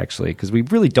successfully, actually, because we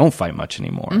really don't fight much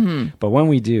anymore. But when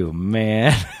we do,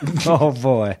 man, oh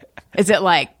boy. Is it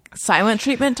like silent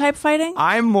treatment type fighting?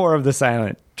 I'm more of the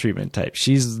silent treatment type.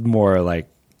 She's more like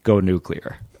go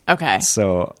nuclear. Okay.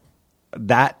 So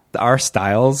that our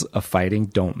styles of fighting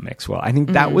don't mix well. I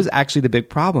think that was actually the big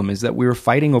problem, is that we were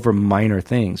fighting over minor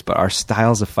things, but our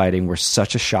styles of fighting were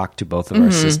such a shock to both of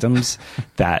our systems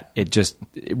that it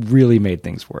really made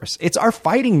things worse. It's our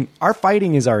fighting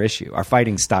is our issue, our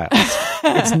fighting styles.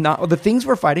 It's not, the things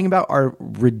we're fighting about are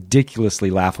ridiculously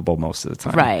laughable most of the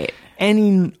time. Right.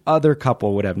 Any other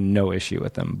couple would have no issue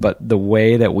with them, but the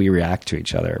way that we react to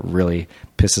each other really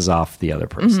pisses off the other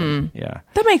person. Yeah.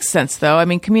 That makes sense, though. I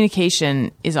mean,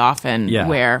 communication is often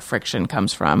where friction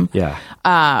comes from. Yeah.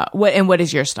 What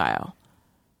is your style?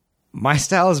 My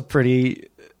style is pretty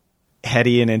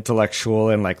heady and intellectual,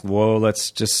 and like, whoa, let's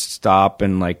just stop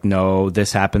and like, no,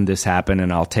 this happened,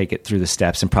 and I'll take it through the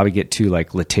steps and probably get too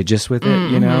like litigious with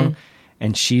it,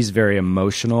 And she's very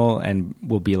emotional and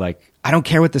will be like, I don't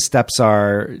care what the steps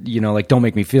are, like, don't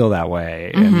make me feel that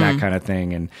way, and that kind of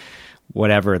thing, and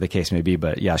whatever the case may be.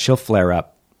 But yeah, she'll flare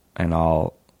up and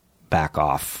I'll back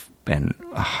off and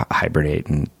hibernate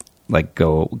and like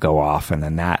go off, and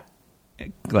then that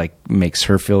like makes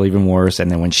her feel even worse.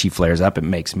 And then when she flares up, it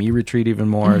makes me retreat even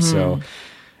more. So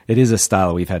it is a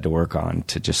style we've had to work on,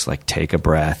 to just like take a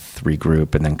breath,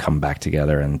 regroup, and then come back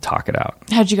together and talk it out.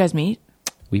 How'd you guys meet?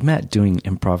 We met doing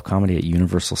improv comedy at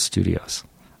Universal Studios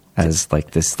as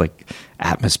like this like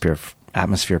atmosphere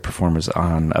performers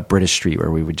on a British street, where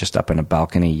we would just up in a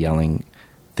balcony yelling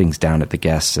things down at the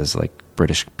guests as like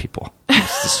British people.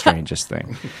 It's the strangest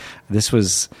thing. This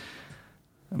was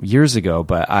years ago,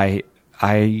 but I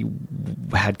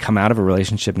had come out of a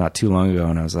relationship not too long ago,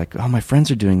 and I was like, oh, my friends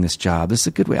are doing this job. This is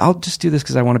a good way. I'll just do this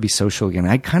because I want to be social again.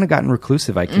 I'd kind of gotten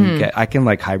reclusive. I can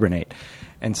like hibernate.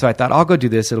 And so I thought, I'll go do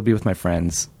this. It'll be with my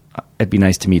friends. It'd be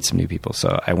nice to meet some new people.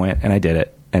 So I went and I did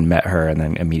it and met her, and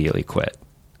then immediately quit.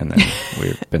 And then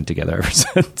we've been together ever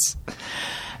since.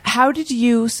 How did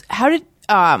you start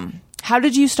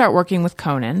working with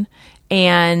Conan,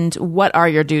 and what are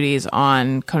your duties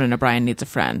on Conan O'Brien Needs a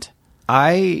Friend?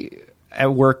 I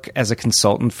work as a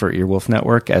consultant for Earwolf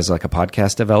Network as like a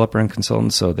podcast developer and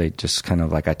consultant. So they just kind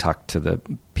of like, I talk to the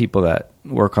people that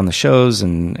work on the shows,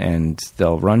 and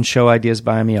they'll run show ideas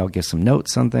by me. I'll give some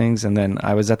notes on things. And then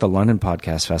I was at the London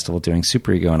Podcast Festival doing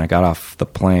Super Ego, and I got off the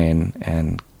plane,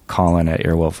 and Colin at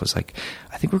Earwolf was like,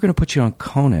 I think we're going to put you on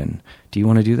Conan. Do you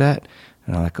want to do that?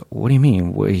 And I'm like, what do you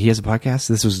mean? He has a podcast?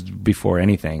 This was before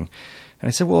anything. And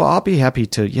I said, well, I'll be happy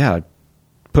to,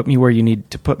 put me where you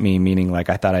need to put me, meaning like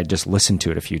I thought I'd just listen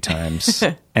to it a few times.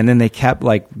 And then they kept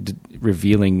like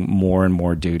revealing more and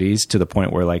more duties to the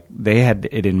point where like they had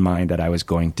it in mind that I was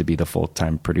going to be the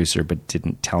full-time producer, but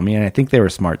didn't tell me. And I think they were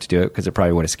smart to do it because it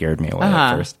probably would have scared me away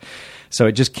at first. So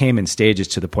it just came in stages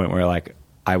to the point where like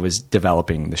I was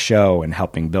developing the show and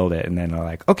helping build it. And then they're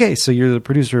like, okay, so you're the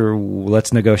producer.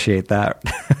 Let's negotiate that.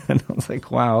 And I was like,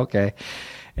 wow, okay.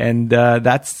 And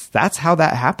that's how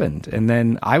that happened. And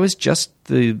then I was just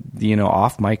the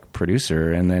off mic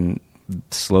producer, and then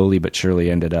slowly but surely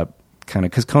ended up kind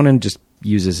of, because Conan just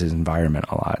uses his environment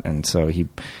a lot, and so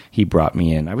he brought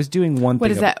me in. I was doing one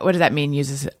thing. What does that mean?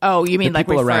 Uses? Oh, you mean the like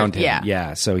people around him?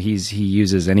 Yeah. So he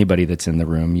uses anybody that's in the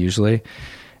room usually,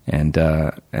 and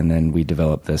then we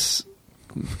developed this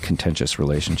contentious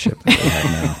relationship that we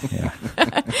have now.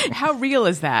 Yeah. How real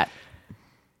is that?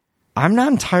 I'm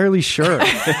not entirely sure.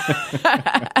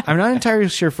 I'm not entirely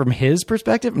sure from his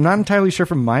perspective. I'm not entirely sure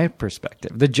from my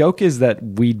perspective. The joke is that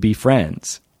we'd be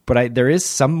friends, but there is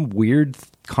some weird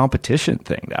competition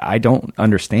thing that I don't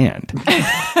understand.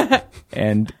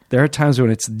 And there are times when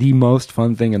it's the most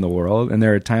fun thing in the world, and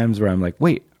there are times where I'm like,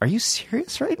 wait, are you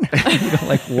serious right now?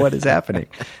 Like, what is happening?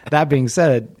 That being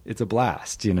said, it's a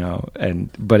blast,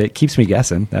 but it keeps me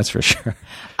guessing, that's for sure.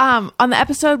 On the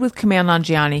episode with Kumail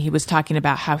Nanjiani, he was talking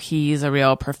about how he's a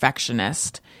real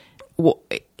perfectionist. What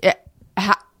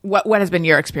has been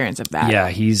your experience of that?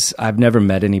 Yeah, I've never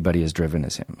met anybody as driven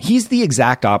as him. He's the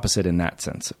exact opposite in that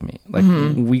sense of me. Like,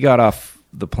 we got off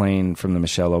the plane from the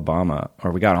Michelle Obama,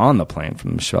 or we got on the plane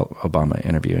from the Michelle Obama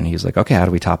interview, and he's like, okay, how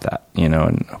do we top that? And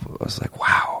I was like,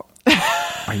 wow,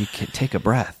 are you take a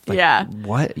breath? Like, yeah.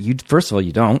 What? First of all,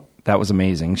 you don't. That was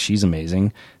amazing. She's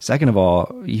amazing. Second of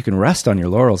all, you can rest on your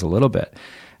laurels a little bit.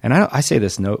 And I say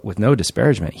this with no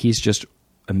disparagement. He's just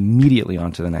immediately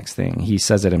on to the next thing. He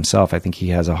says it himself. I think he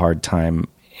has a hard time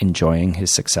enjoying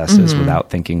his successes without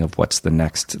thinking of what's the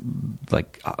next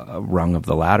rung of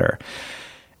the ladder.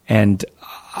 And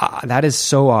that is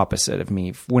so opposite of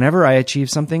me. Whenever I achieve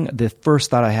something, the first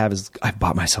thought I have is I've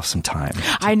bought myself some time.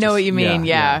 I know what you mean.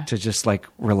 Yeah. To just like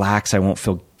relax. I won't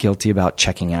feel guilty about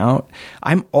checking out.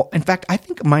 In fact, I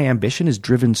think my ambition is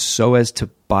driven so as to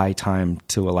buy time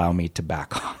to allow me to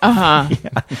back off.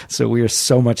 Yeah. So we are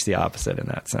so much the opposite in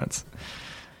that sense.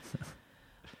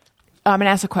 I'm going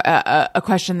to ask a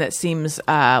question that seems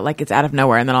like it's out of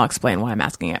nowhere, and then I'll explain why I'm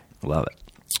asking it. Love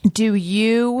it. Do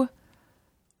you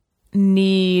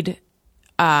need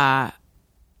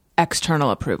external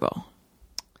approval?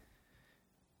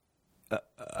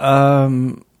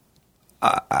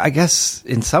 I guess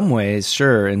in some ways,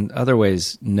 sure. In other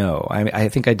ways, no. I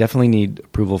think I definitely need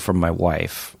approval from my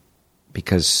wife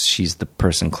because she's the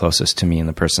person closest to me and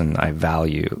the person I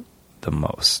value the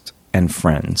most, and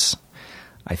friends.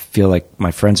 I feel like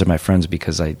my friends are my friends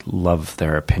because I love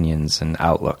their opinions and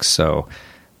outlooks. So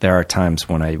there are times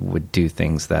when I would do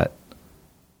things that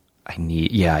I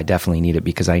need. Yeah, I definitely need it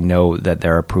because I know that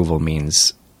their approval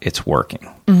means it's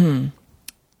working. Mm-hmm.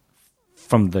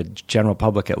 From the general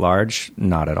public at large,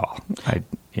 not at all. At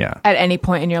any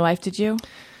point in your life, did you?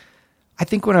 I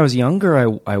think when I was younger,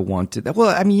 I wanted that. Well,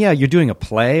 I mean, yeah, you're doing a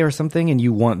play or something and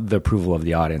you want the approval of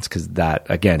the audience because that,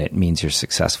 again, it means you're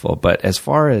successful. But as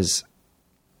far as,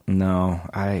 no,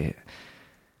 I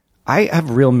have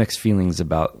real mixed feelings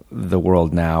about the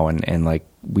world now. And like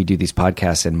we do these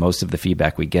podcasts and most of the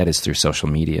feedback we get is through social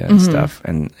media and stuff.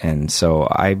 And so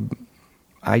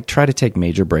I try to take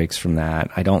major breaks from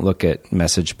that. I don't look at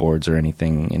message boards or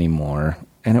anything anymore.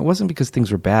 And it wasn't because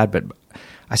things were bad, but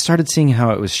I started seeing how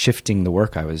it was shifting the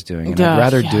work I was doing. And I'd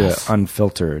rather do it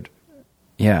unfiltered.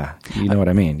 Yeah. You know what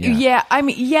I mean? Yeah. I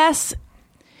mean, yes.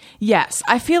 Yes.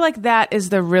 I feel like that is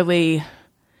the really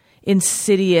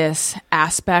insidious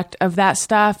aspect of that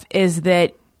stuff is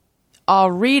that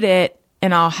I'll read it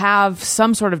and I'll have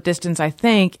some sort of distance, I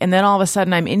think, and then all of a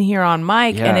sudden I'm in here on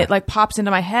mic and it like pops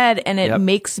into my head and it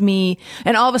makes me,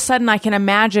 and all of a sudden I can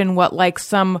imagine what like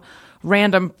some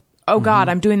random, oh God,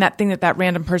 I'm doing that thing that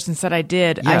random person said I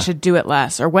did. I should do it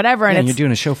less or whatever. And you're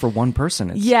doing a show for one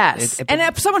person.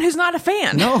 And someone who's not a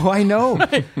fan. No, I know.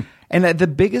 Right. And the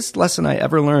biggest lesson I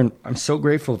ever learned, I'm so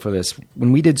grateful for this.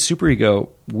 When we did Super Ego,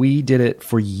 we did it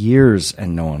for years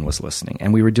and no one was listening.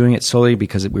 And we were doing it solely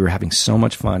because we were having so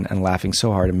much fun and laughing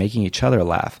so hard and making each other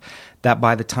laugh that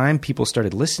by the time people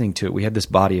started listening to it, we had this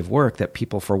body of work that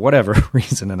people, for whatever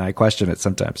reason, and I question it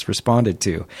sometimes, responded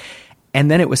to. And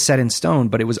then it was set in stone,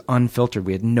 but it was unfiltered.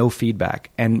 We had no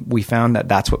feedback. And we found that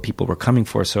that's what people were coming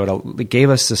for. So it gave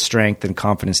us the strength and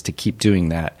confidence to keep doing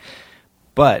that.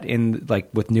 But in like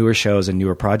with newer shows and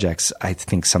newer projects, I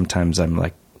think sometimes I'm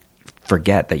like,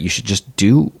 forget that you should just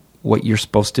do what you're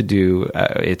supposed to do.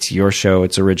 It's your show.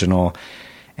 It's original.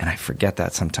 And I forget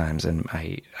that sometimes, and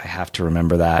I have to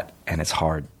remember that, and it's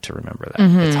hard to remember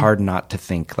that. It's hard not to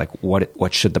think like,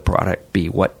 what should the product be?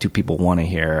 What do people want to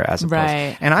hear? As opposed,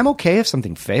 Right. and I'm okay if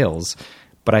something fails,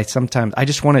 but I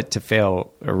just want it to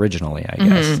fail originally. I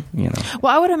guess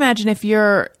Well, I would imagine if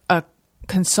you're a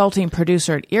consulting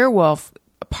producer at Earwolf,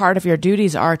 part of your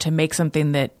duties are to make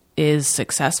something that is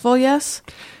successful. Yes.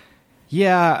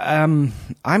 Yeah,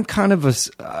 I'm kind of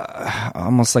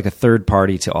almost like a third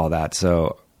party to all that.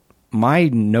 So my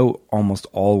note almost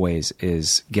always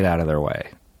is get out of their way.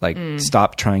 Like,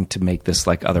 stop trying to make this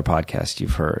like other podcasts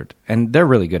you've heard. And they're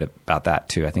really good about that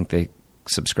too. I think they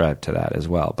subscribe to that as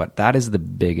well. But that is the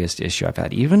biggest issue I've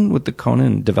had. Even with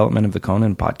the development of the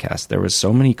Conan podcast, there was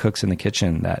so many cooks in the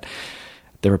kitchen that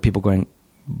there were people going,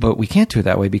 but we can't do it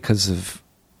that way because of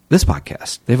this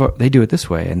podcast. They do it this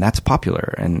way, and that's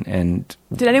popular. And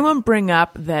Did anyone bring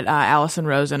up that Allison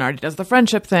Rosen already does the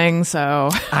friendship thing? So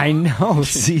I know.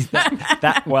 See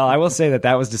that. Well, I will say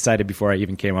that was decided before I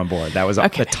even came on board. That was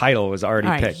Okay. the title was already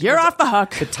all right, picked. you're off the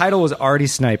hook. The title was already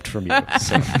sniped from you.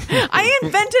 So. I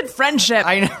invented friendship.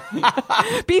 I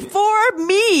know. Before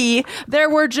me, there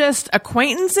were just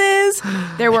acquaintances,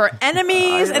 there were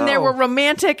enemies, and there were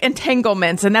romantic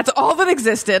entanglements, and that's all that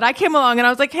existed. I came along and I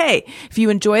was like, hey, if you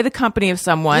enjoy the company of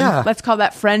someone, Yeah. let's call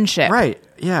that friendship. Right.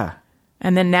 Yeah.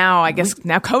 And then now, I guess,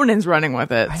 now Conan's running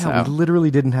with it. I so. know. We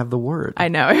literally didn't have the word. I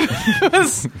know. It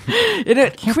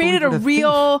created it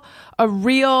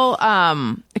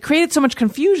created so much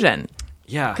confusion.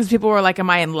 Yeah. Because people were like, am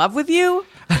I in love with you?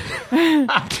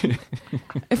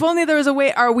 If only there was a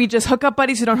way, are we just hookup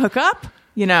buddies who don't hook up?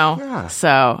 Yeah.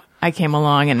 So I came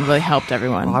along and really helped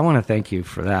everyone. Well, I want to thank you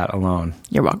for that alone,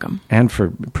 You're welcome. and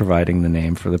for providing the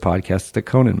name for the podcast that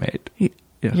Conan made.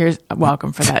 Yeah. You're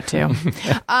welcome for that too.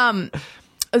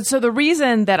 So the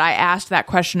reason that I asked that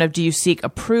question of do you seek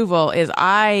approval is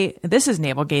this is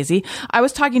navel gazing. I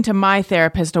was talking to my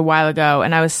therapist a while ago,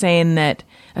 and I was saying that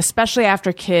especially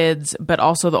after kids, but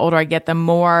also the older I get, the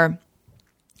more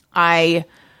I've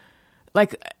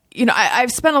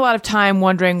spent a lot of time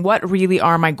wondering what really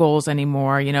are my goals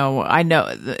anymore. I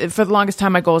know for the longest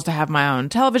time my goal is to have my own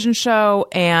television show,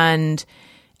 and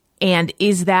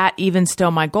is that even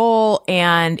still my goal?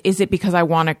 And is it because I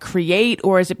want to create,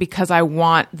 or is it because I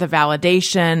want the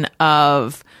validation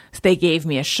of they gave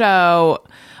me a show?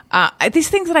 These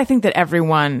things that I think that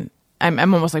everyone, I'm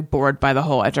almost like bored by the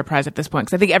whole enterprise at this point,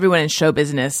 because I think everyone in show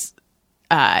business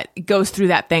goes through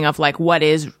that thing of like, what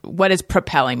is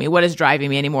propelling me? What is driving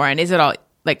me anymore? And is it all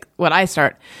like what I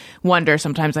start wonder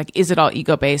sometimes, like, is it all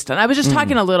ego based? And I was just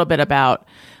talking a little bit about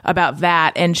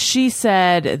that. And she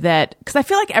said that, cause I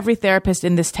feel like every therapist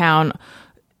in this town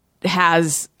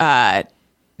has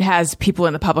people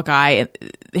in the public eye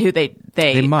who they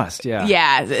must, yeah.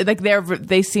 Yeah. Like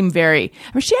they seem very,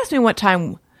 I mean, she asked me one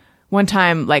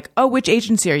time, like, oh, which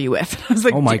agency are you with? I was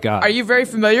like, Oh my God. Are you very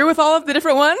familiar with all of the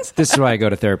different ones? This is why I go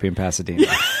to therapy in Pasadena.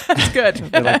 That's good.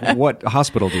 They're like, what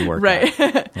hospital do you work Right.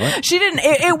 at? She didn't,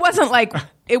 it wasn't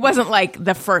like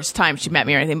the first time she met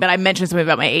me or anything, but I mentioned something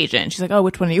about my agent. She's like, oh,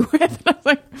 which one are you with? And I was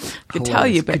like, I could tell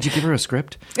you, but Could you give her a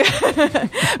script?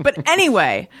 but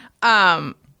anyway,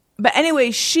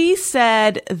 she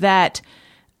said that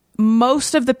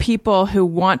most of the people who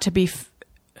want to be,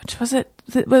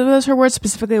 was her word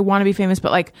specifically, want to be famous,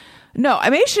 but like, no, I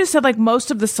mean, she just said like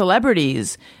most of the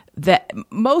celebrities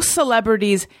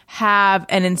have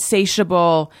an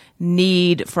insatiable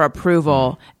need for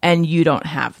approval, and you don't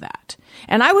have that.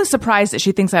 And I was surprised that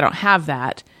she thinks I don't have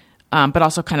that. But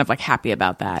also kind of like happy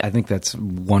about that. I think that's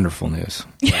wonderful news.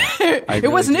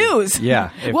 It was news.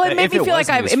 Yeah. Well, it made me feel like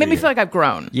I've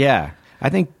grown. Yeah. I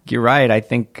think you're right. I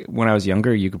think when I was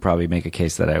younger, you could probably make a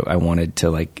case that I wanted to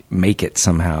like make it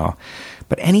somehow.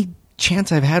 But any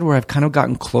chance I've had where I've kind of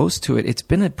gotten close to it, it's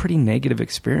been a pretty negative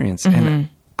experience. Mm-hmm. And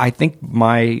I think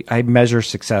I measure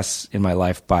success in my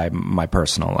life by my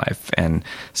personal life. And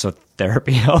so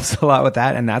therapy helps a lot with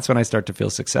that. And that's when I start to feel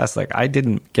success. Like, I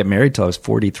didn't get married till I was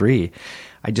 43.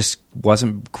 I just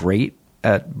wasn't great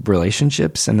at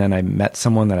relationships. And then I met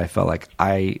someone that I felt like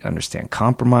I understand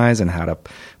compromise and how to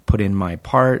put in my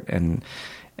part. And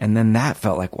then that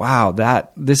felt like, wow,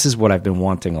 this is what I've been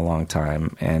wanting a long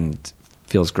time, and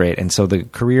feels great. And so the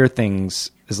career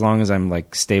things, as long as I'm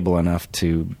like stable enough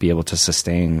to be able to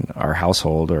sustain our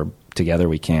household, or together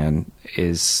we can,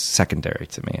 is secondary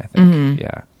to me, I think.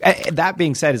 Yeah. That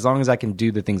being said, as long as I can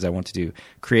do the things I want to do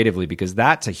creatively, because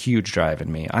that's a huge drive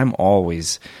in me. I'm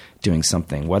always doing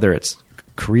something, whether it's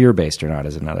career based or not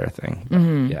is another thing.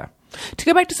 But, yeah. To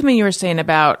go back to something you were saying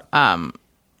about a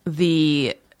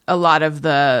lot of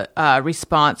the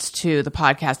response to the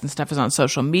podcast and stuff is on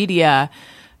social media,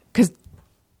 because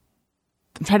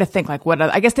I'm trying to think like what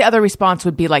I guess the other response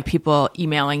would be like people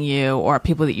emailing you or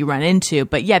people that you run into.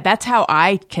 But yeah, that's how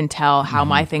I can tell how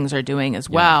my things are doing as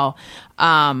well.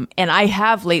 And I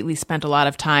have lately spent a lot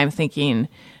of time thinking,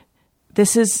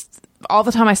 this is all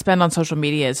the time I spend on social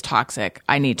media is toxic.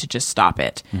 I need to just stop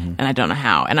it. And I don't know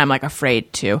how. And I'm like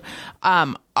afraid to.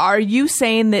 Are you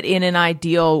saying that in an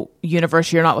ideal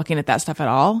universe, you're not looking at that stuff at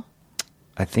all?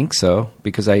 I think so,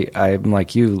 because I'm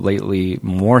like you lately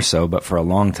more so, but for a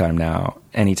long time now,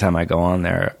 anytime I go on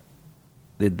there,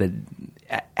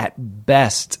 at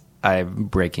best, I'm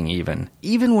breaking even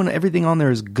when everything on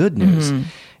there is good news.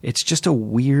 It's just a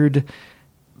weird,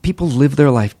 people live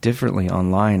their life differently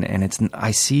online. And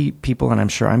I see people, and I'm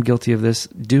sure I'm guilty of this,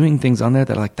 doing things on there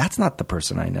that are like, that's not the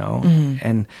person I know.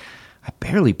 And I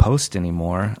barely post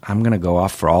anymore. I'm going to go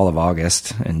off for all of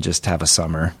August and just have a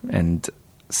summer and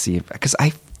see if, because I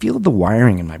feel the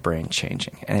wiring in my brain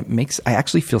changing, and I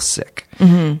actually feel sick.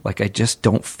 Like I just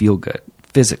don't feel good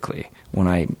physically when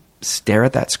I stare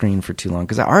at that screen for too long,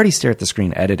 because I already stare at the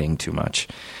screen editing too much.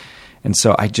 And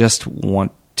so I just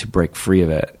want to break free of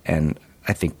it. And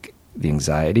I think the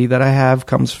anxiety that I have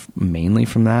comes mainly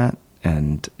from that.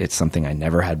 And it's something I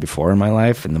never had before in my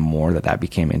life. And the more that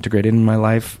became integrated in my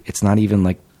life, it's not even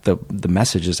like the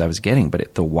messages I was getting,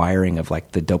 but the wiring of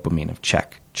like the dopamine of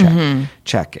check. And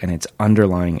it's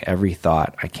underlying every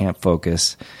thought. I can't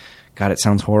focus. God, it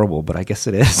sounds horrible, but I guess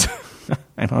it is.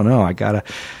 I don't know. I gotta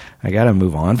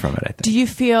move on from it, I think. Do you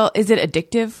feel, is it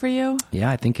addictive for you? Yeah,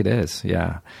 I think it is.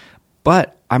 Yeah.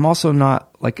 But I'm also not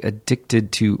like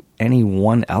addicted to any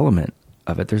one element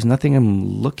of it. There's nothing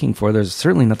I'm looking for. There's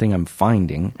certainly nothing I'm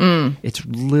finding. It's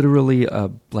literally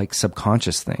a like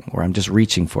subconscious thing where I'm just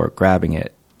reaching for it, grabbing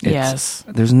it. Yes.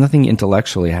 There's nothing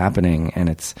intellectually happening, and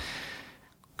it's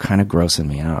kind of grossing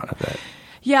me out a bit.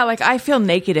 Yeah, like I feel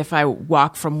naked if I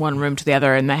walk from one room to the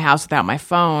other in the house without my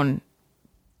phone.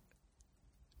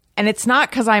 And it's not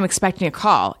because I'm expecting a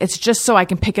call. It's just so I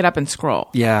can pick it up and scroll.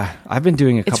 Yeah, I've been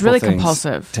doing a couple It's really things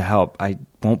compulsive. to help. I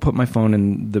won't put my phone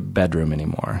in the bedroom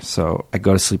anymore. So I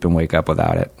go to sleep and wake up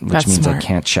without it, which That's means smart. I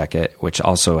can't check it, which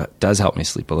also does help me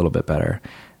sleep a little bit better.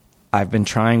 I've been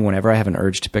trying, whenever I have an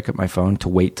urge to pick up my phone, to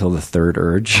wait till the third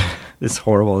urge, as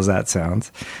horrible as that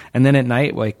sounds. And then at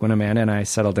night, like when Amanda and I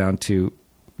settle down to,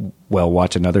 well,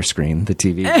 watch another screen, the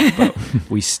TV, but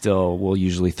we'll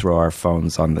usually throw our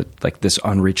phones on this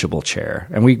unreachable chair.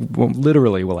 And we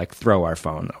literally will like throw our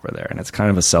phone over there. And it's kind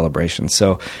of a celebration.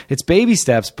 So it's baby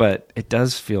steps, but it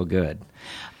does feel good.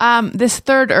 This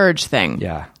third urge thing.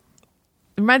 Yeah.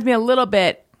 It reminds me a little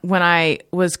bit when I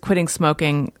was quitting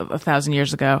smoking 1,000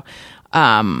 years ago,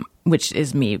 which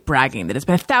is me bragging that it's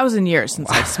been 1,000 years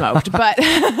since I've smoked. But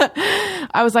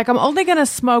I was like, I'm only going to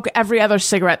smoke every other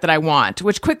cigarette that I want,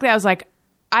 which quickly I was like,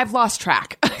 I've lost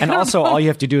track. And also all you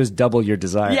have to do is double your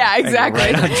desire. Yeah,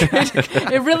 exactly.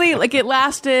 It really, like, it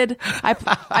lasted.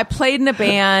 I played in a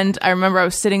band. I remember I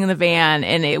was sitting in the van,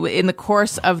 and in the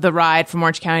course of the ride from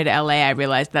Orange County to LA, I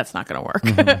realized that's not going to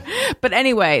work. But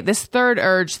anyway, this third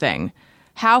urge thing,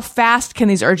 how fast can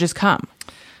these urges come?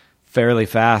 Fairly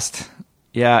fast.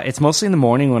 Yeah, it's mostly in the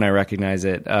morning when I recognize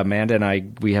it. Amanda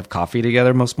and we have coffee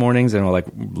together most mornings, and we'll like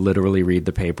literally read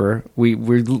the paper.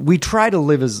 We try to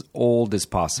live as old as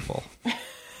possible.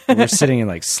 We're sitting in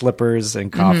like slippers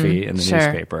and coffee in the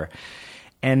newspaper,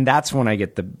 and that's when I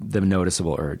get the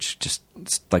noticeable urge, just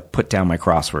like put down my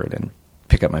crossword and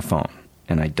pick up my phone,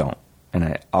 and I don't.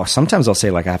 And sometimes I'll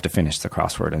say like I have to finish the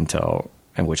crossword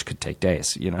and which could take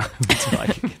days, until I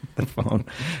can get the phone.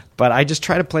 But I just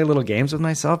try to play little games with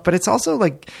myself. But it's also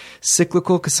like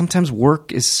cyclical, because sometimes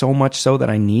work is so much so that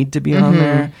I need to be on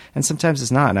there, and sometimes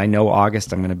it's not. And I know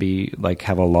August I'm going to be like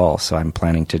have a lull, so I'm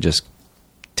planning to just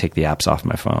take the apps off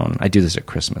my phone. I do this at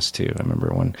Christmas too. I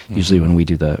remember usually when we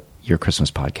do your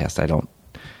Christmas podcast, I don't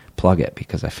plug it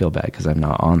because I feel bad because I'm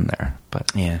not on there. But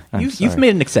Yeah. I'm You've sorry.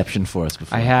 made an exception for us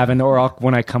before. I have,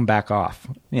 when I come back off,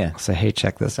 Yeah. I'll say, hey,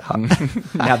 check this out.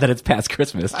 Now that it's past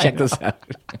Christmas, check this out.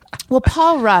 Well,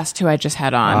 Paul Rust, who I just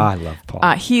had on. I love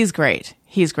Paul. He's great.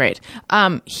 He's great.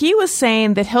 He was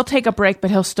saying that he'll take a break,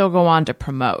 but he'll still go on to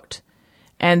promote.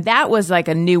 And that was like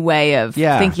a new way of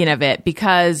thinking of it,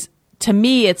 because to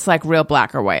me, it's like real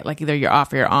black or white. Like either you're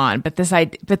off or you're on. But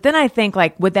then I think,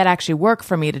 like, would that actually work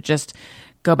for me to just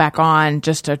go back on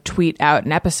just to tweet out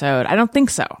an episode? I don't think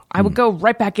so. I would go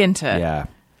right back into. Yeah.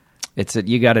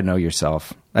 You got to know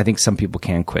yourself. I think some people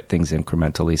can quit things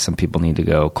incrementally. Some people need to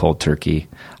go cold turkey.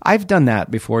 I've done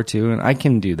that before too, and I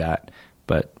can do that.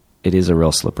 But it is a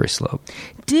real slippery slope.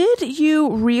 Did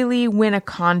you really win a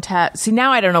contest? See,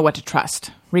 now I don't know what to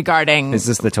trust regarding. Is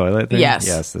this the toilet thing? Yes.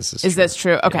 Yes, this is. Is this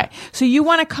true? Okay. So you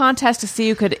won a contest to see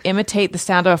who could imitate the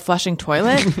sound of a flushing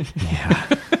toilet?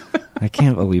 Yeah. I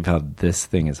can't believe how this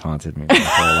thing has haunted me my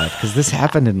whole life. Because this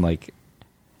happened in like,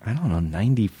 I don't know,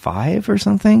 95 or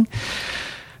something.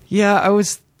 Yeah, I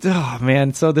was. Oh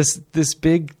man! So this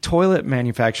big toilet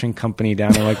manufacturing company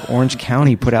down in like Orange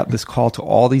County put out this call to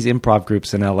all these improv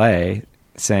groups in LA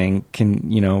saying,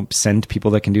 can send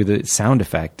people that can do the sound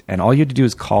effect, and all you had to do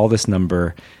is call this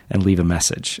number and leave a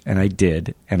message. And I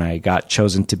did, and I got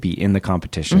chosen to be in the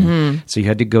competition. So you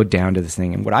had to go down to this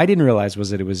thing, and what I didn't realize was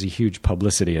that it was a huge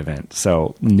publicity event.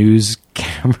 So news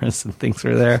cameras and things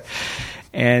were there,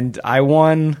 and I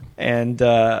won, and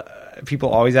people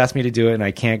always ask me to do it, and I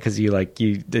can't because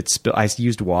I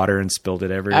used water and spilled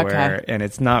it everywhere, Okay. and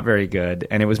it's not very good.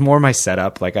 And it was more my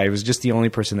setup. Like I was just the only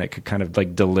person that could kind of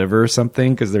like deliver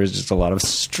something because there was just a lot of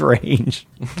strange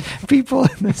people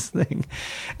in this thing.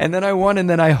 And then I won, and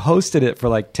then I hosted it for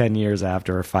like 10 years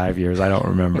after, or 5 years. I don't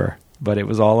remember, but it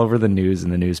was all over the news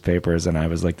and the newspapers, and I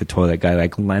was like the toilet guy.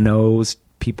 Like Leno's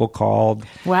people called.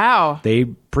 Wow. They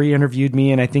pre-interviewed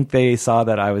me, and I think they saw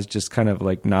that I was just kind of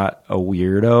like not a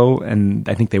weirdo, and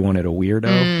I think they wanted a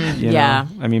weirdo. You yeah.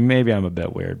 know? I mean, maybe I'm a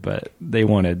bit weird, but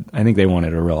I think they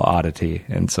wanted a real oddity,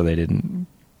 and so they didn't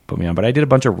put me on. But I did a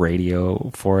bunch of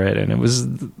radio for it, and it was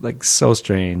like so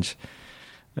strange.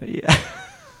 Yeah.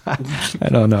 I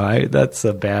don't know. That's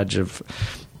a badge of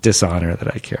dishonor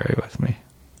that I carry with me.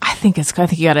 I think you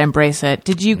got to embrace it.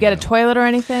 Did you get a toilet or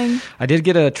anything? I did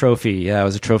get a trophy. Yeah, it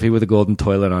was a trophy with a golden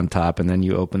toilet on top, and then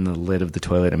you open the lid of the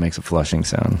toilet and it makes a flushing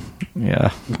sound.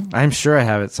 Yeah. I'm sure I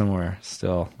have it somewhere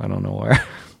still. I don't know where.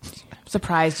 I'm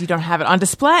surprised you don't have it on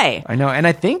display. I know, and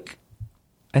I think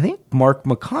Mark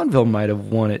McConville might have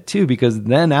won it too, because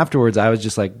then afterwards I was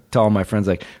just like to all my friends,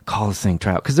 like, call this thing,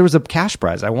 try out, because there was a cash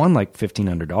prize. I won like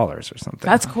 $1,500 or something.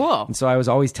 That's cool. And so I was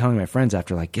always telling my friends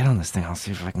after, like, get on this thing, I'll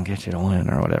see if I can get you to win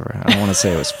or whatever. I don't want to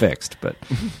say it was fixed, but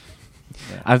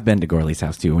I've been to Gorley's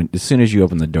house too. As soon as you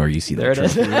open the door, you see that there it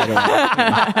is. trophy.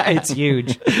 It's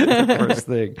huge. The first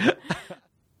thing.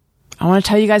 I want to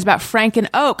tell you guys about Frank and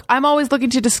Oak. I'm always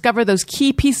looking to discover those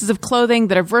key pieces of clothing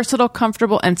that are versatile,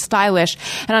 comfortable, and stylish.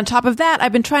 And on top of that,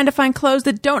 I've been trying to find clothes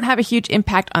that don't have a huge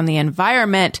impact on the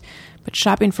environment. But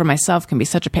shopping for myself can be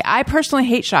such a pain. I personally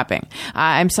hate shopping.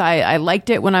 I liked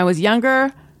it when I was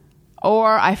younger,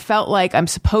 or I felt like I'm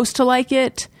supposed to like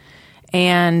it.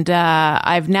 And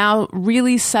I've now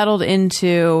really settled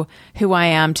into who I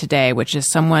am today, which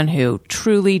is someone who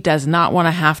truly does not want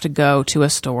to have to go to a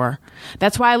store.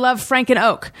 That's why I love Frank and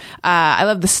Oak. I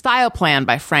love the style plan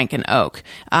by Frank and Oak.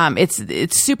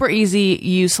 It's super easy.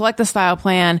 You select the style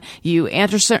plan. You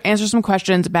answer some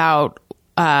questions about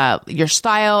your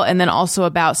style, and then also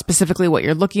about specifically what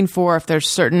you're looking for, if there's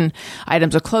certain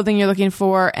items of clothing you're looking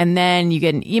for, and then you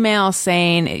get an email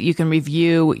saying you can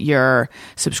review your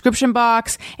subscription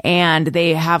box, and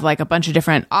they have like a bunch of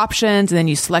different options, and then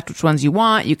you select which ones you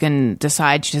want. You can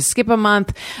decide to skip a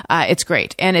month. It's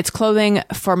great, and it's clothing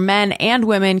for men and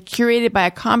women, curated by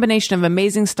a combination of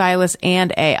amazing stylists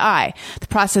and AI. The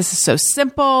process is so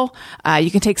simple.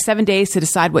 You can take 7 days to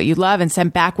decide what you love and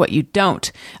send back what you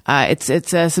don't.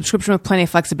 It's a subscription with plenty of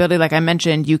flexibility. Like I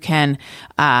mentioned, you can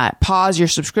pause your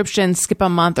subscription, skip a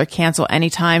month, or cancel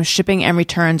anytime. Shipping and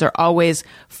returns are always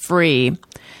free.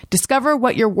 Discover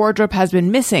what your wardrobe has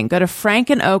been missing. Go to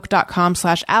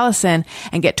frankandoak.com/Allison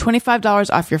and get $25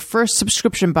 off your first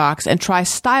subscription box, and try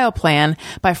Style Plan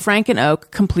by Frank and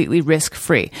Oak completely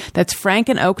risk-free. That's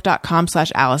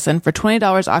frankandoak.com/Allison for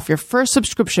 $20 off your first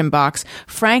subscription box.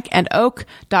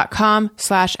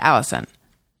 frankandoak.com/Allison.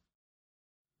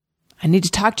 I need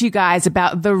to talk to you guys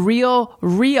about The Real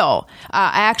Real.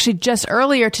 I actually just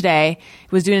earlier today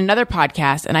was doing another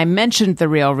podcast, and I mentioned The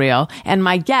Real Real, and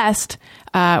my guest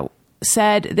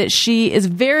said that she is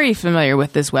very familiar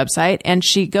with this website, and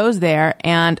she goes there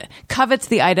and covets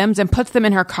the items and puts them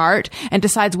in her cart and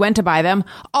decides when to buy them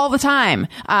all the time.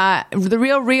 The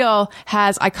Real Real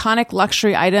has iconic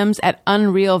luxury items at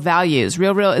unreal values.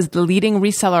 Real Real is the leading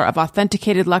reseller of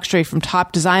authenticated luxury from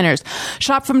top designers.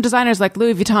 Shop from designers like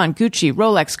Louis Vuitton, Gucci,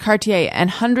 Rolex, Cartier, and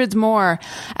hundreds more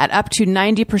at up to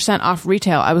 90% off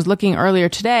retail. I was looking earlier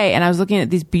today, and I was looking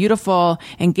at these beautiful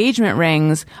engagement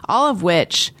rings, all of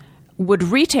which would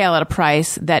retail at a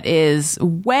price that is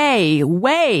way,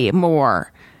 way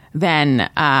more than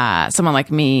someone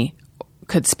like me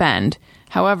could spend.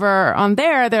 However, on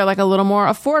there, they're like a little more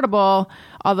affordable,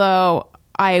 although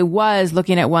I was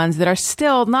looking at ones that are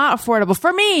still not affordable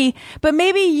for me, but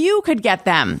maybe you could get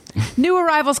them. New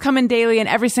arrivals come in daily, and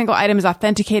every single item is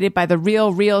authenticated by the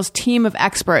Real Real's team of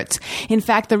experts. In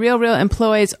fact, the Real Real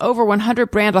employs over 100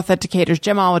 brand authenticators,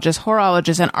 gemologists,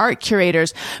 horologists, and art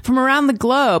curators from around the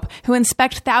globe who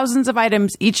inspect thousands of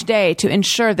items each day to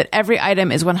ensure that every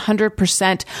item is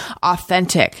 100%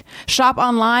 authentic. Shop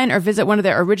online or visit one of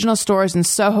their original stores in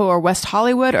Soho or West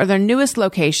Hollywood, or their newest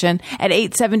location at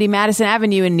 870 Madison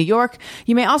Avenue in New York.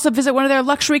 You may also visit one of their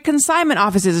luxury consignment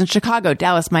offices in Chicago,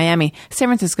 Dallas, Miami, San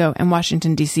Francisco, and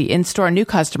Washington, D.C. In-store new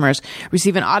customers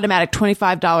receive an automatic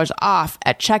 $25 off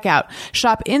at checkout.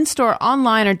 Shop in-store,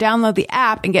 online, or download the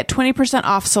app and get 20%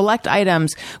 off select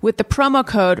items with the promo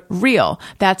code REAL.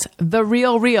 That's the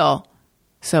Real Real.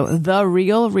 So the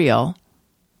Real Real.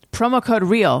 Promo code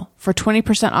REAL for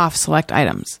 20% off select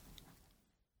items.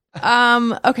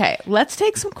 Okay, let's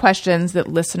take some questions that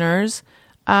listeners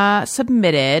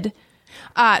submitted.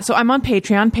 So I'm on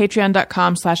Patreon.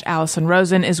 Patreon.com/Allison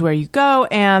Rosen is where you go.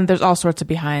 And there's all sorts of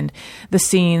behind the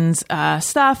scenes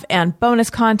stuff and bonus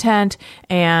content.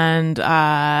 And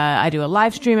I do a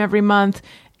live stream every month.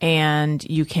 And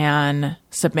you can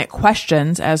submit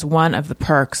questions as one of the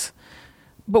perks.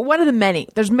 But one of the many.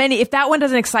 There's many. If that one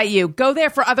doesn't excite you, go there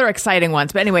for other exciting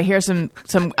ones. But anyway, here's some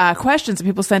questions that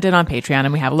people sent in on Patreon.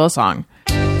 And we have a little song.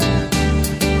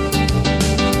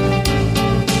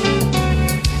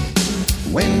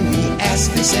 When we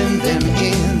ask, they send them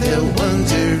in. They're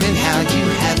wondering how you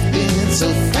have been. So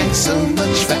thanks so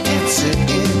much for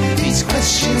answering these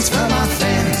questions from our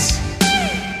fans.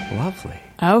 Lovely.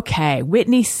 Okay.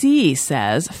 Whitney C.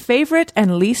 says, favorite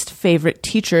and least favorite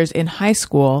teachers in high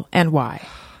school and why?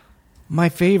 My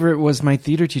favorite was my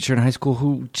theater teacher in high school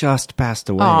who just passed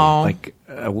away like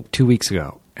 2 weeks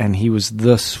ago. And he was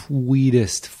the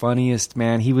sweetest, funniest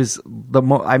man. He was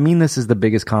I mean, this is the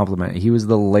biggest compliment. He was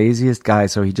the laziest guy,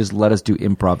 so he just let us do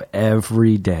improv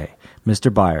every day.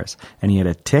 Mr. Byers. And he had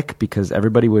a tick because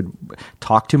everybody would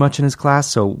talk too much in his class.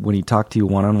 So when he talked to you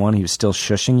one-on-one, he was still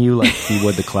shushing you like he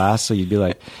would the class. So you'd be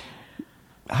like,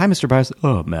 hi, Mr. Byers.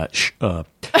 Oh, Matt.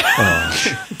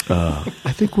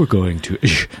 I think we're going to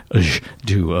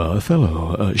do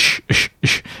Othello.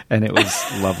 And it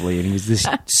was lovely. And he was this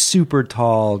super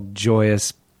tall,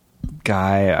 joyous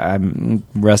guy.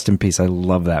 Rest in peace. I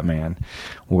love that man.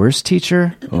 Worst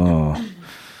teacher? Oh.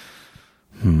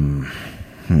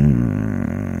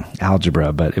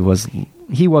 Algebra, but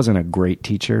he wasn't a great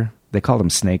teacher. They called him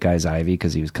Snake Eyes Ivy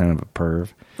because he was kind of a perv.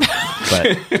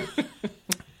 But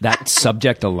that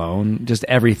subject alone, just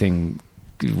everything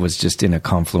was just in a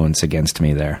confluence against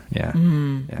me there. Yeah.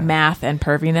 Yeah. Math and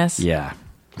perviness. Yeah.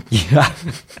 Yeah.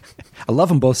 I love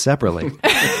them both separately.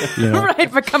 You know?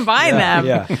 Right, but combine them.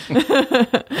 Yeah.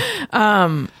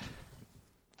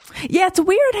 Yeah, it's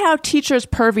weird how teachers'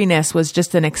 perviness was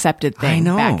just an accepted thing I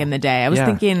know. back in the day. I was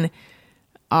thinking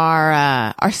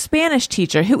our Spanish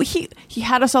teacher, who he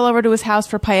had us all over to his house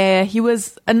for paella. He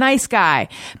was a nice guy,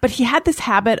 but he had this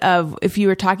habit of, if you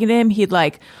were talking to him, he'd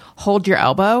like hold your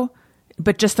elbow,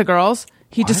 but just the girls.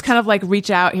 He'd just kind of like reach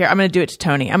out here. I'm going to do it to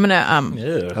Tony. I'm going to,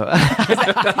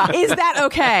 is that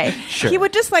okay? Sure. He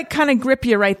would just like kind of grip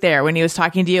you right there when he was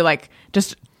talking to you, like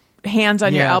just hands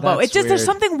on your elbow. that's It just, there's weird.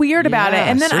 something weird about it.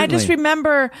 Yeah, And then I just certainly.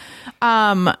 remember,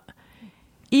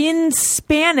 in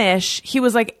Spanish, he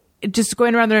was like just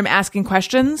going around the room asking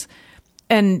questions,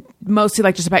 and mostly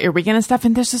like just about your weekend and stuff.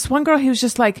 And there's this one girl who was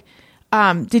just like,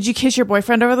 did you kiss your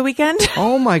boyfriend over the weekend?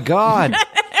 Oh my God.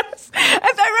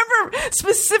 I remember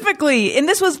specifically, and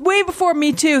this was way before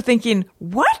Me Too, thinking,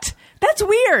 what? That's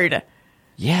weird.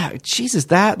 Yeah. Jesus,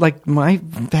 that, like my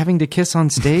having to kiss on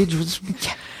stage was,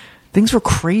 things were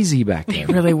crazy back then.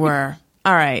 They really were.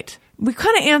 All right. We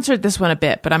kind of answered this one a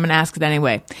bit, but I'm going to ask it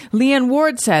anyway. Leanne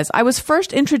Ward says, I was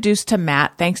first introduced to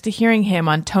Matt thanks to hearing him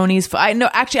on Tony's... No,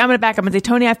 actually, I'm going to back up and say,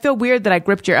 Tony, I feel weird that I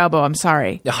gripped your elbow. I'm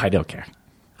sorry. I don't care.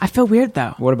 I feel weird,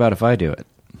 though. What about if I do it?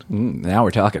 Now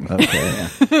we're talking. Okay.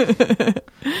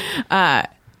 I've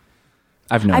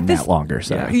known this- that longer,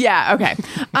 so Yeah, okay.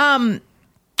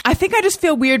 I think I just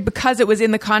feel weird because it was in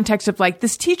the context of like,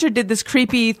 this teacher did this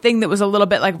creepy thing that was a little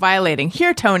bit like violating.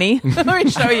 Here, Tony, let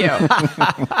me show you.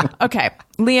 Okay.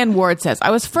 Leanne Ward says, I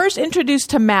was first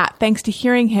introduced to Matt thanks to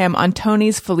hearing him on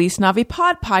Tony's Feliz Navi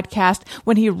podcast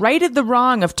when he righted the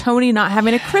wrong of Tony not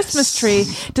having a Christmas tree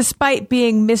despite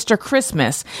being Mr.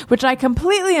 Christmas, which I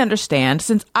completely understand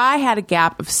since I had a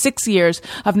gap of 6 years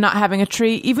of not having a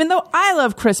tree, even though I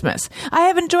love Christmas. I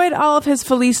have enjoyed all of his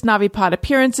Feliz Navi pod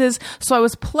appearances, so I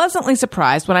was pleasantly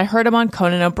surprised when I heard him on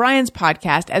Conan O'Brien's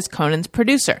podcast as Conan's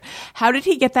producer. How did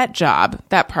he get that job?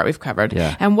 That part we've covered.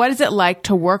 Yeah. And what is it like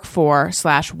to work for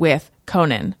 / with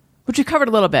Conan? which we covered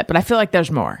a little bit, but I feel like there's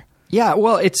more. Yeah,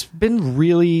 well, it's been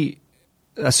really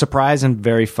a surprise and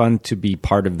very fun to be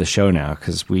part of the show now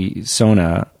because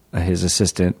Sona, his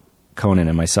assistant, Conan,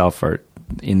 and myself are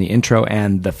in the intro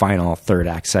and the final third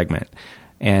act segment.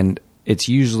 And it's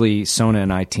usually Sona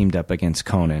and I teamed up against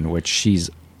Conan, which she's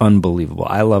unbelievable.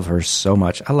 I love her so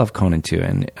much. I love Conan too.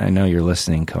 And I know you're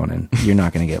listening, Conan. You're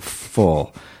not going to get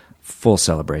full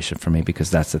celebration from me because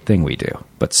that's the thing we do.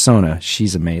 But Sona,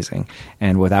 she's amazing.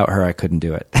 And without her, I couldn't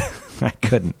do it. I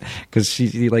couldn't because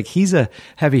he's a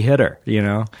heavy hitter, you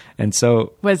know? And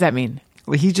so What does that mean?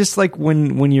 he's just like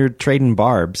when you're trading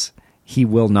barbs, he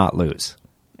will not lose.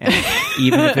 And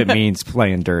even if it means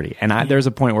playing dirty. And there's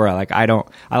a point where I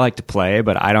like to play,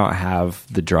 but I don't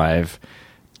have the drive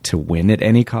to win at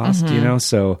any cost, you know?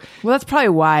 So Well, that's probably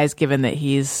wise given that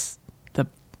he's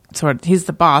he's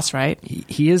the boss, right?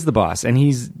 he is the boss, and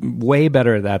he's way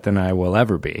better at that than I will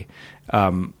ever be.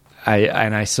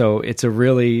 So it's a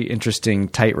really interesting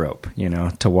tightrope, you know,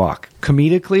 to walk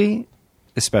comedically,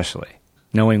 especially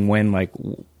knowing when, like,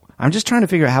 I'm just trying to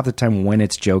figure out half the time when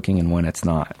it's joking and when it's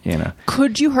not, you know?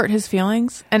 Could you hurt his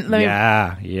feelings? And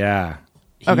Yeah.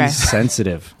 He's Okay.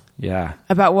 sensitive. Yeah.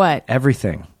 About what?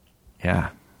 Everything. Yeah.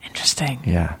 Interesting.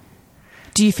 Yeah.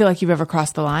 Do you feel like you've ever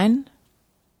crossed the line?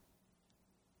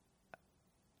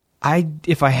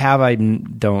 If I have, I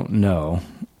don't know.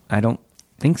 I don't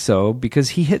think so because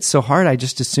he hits so hard. I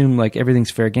just assume like everything's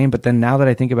fair game. But then now that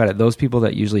I think about it, those people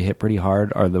that usually hit pretty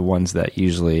hard are the ones that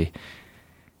usually.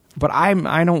 But I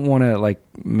don't want to like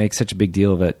make such a big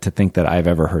deal of it to think that I've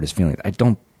ever hurt his feelings. I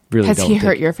don't really. Has he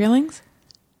hurt your feelings?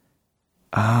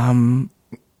 I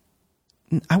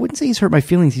wouldn't say he's hurt my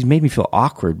feelings. He's made me feel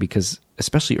awkward because,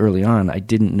 especially early on, I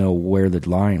didn't know where the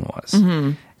line was.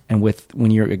 Mm-hmm. And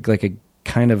when you're like a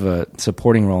kind of a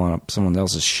supporting role on someone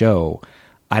else's show,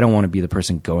 I don't want to be the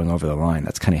person going over the line.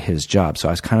 That's kind of his job. So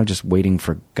I was kind of just waiting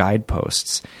for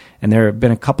guideposts. And there have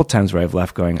been a couple times where I've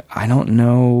left going, I don't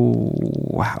know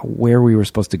where we were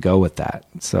supposed to go with that.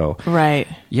 So, Right.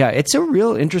 yeah, it's a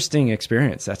real interesting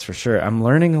experience. That's for sure. I'm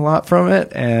learning a lot from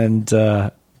it. And,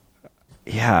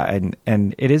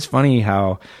 and it is funny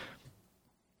how,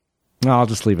 no, I'll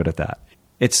just leave it at that.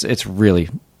 It's really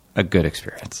a good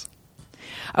experience.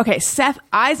 Okay, Seth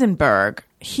Eisenberg,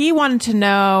 he wanted to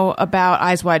know about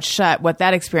Eyes Wide Shut, what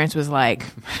that experience was like.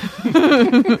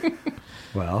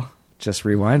 Well, just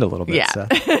rewind a little bit, Yeah.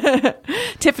 Seth.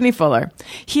 Tiffany Fuller.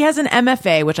 He has an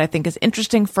MFA, which I think is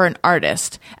interesting for an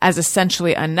artist, as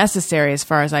essentially unnecessary as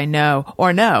far as I know,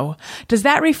 or know. Does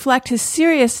that reflect his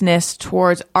seriousness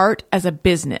towards art as a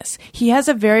business? He's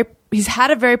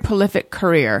had a very prolific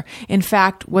career. In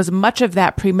fact, was much of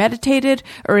that premeditated,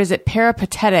 or is it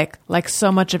peripatetic like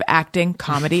so much of acting,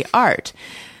 comedy, art?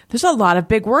 There's a lot of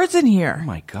big words in here. Oh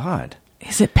my God.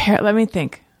 Is it let me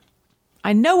think.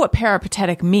 I know what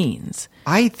peripatetic means.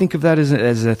 I think of that as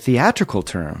a theatrical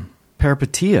term.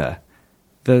 Peripetia.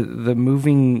 The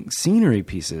moving scenery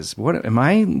pieces. What am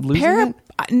I losing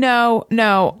it? No.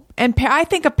 And I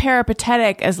think of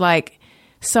peripatetic as like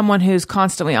someone who's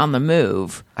constantly on the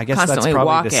move. I guess that's constantly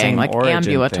probably the walking, same like origin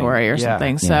ambulatory thing. or Yeah.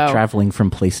 something. Yeah, So traveling from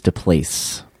place to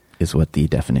place is what the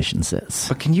definition says.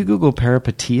 But can you Google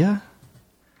peripetia?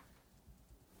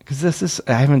 Because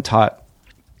I haven't taught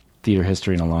theater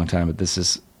history in a long time, but this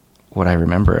is what I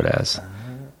remember it as.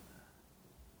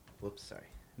 Whoops, sorry,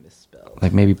 misspelled.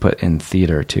 Like maybe put in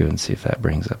theater too and see if that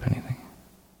brings up anything.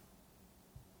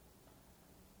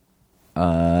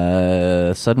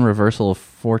 Sudden reversal of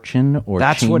fortune or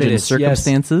That's change what it in is, yes.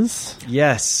 circumstances,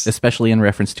 Yes. especially in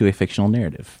reference to a fictional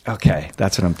narrative. Okay,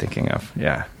 that's what I'm thinking of.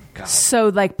 Yeah. So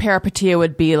like peripetia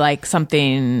would be like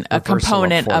something, a Reversal of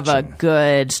component of a fortune.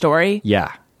 good story.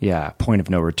 Yeah. Point of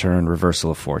no return,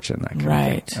 reversal of fortune, that kind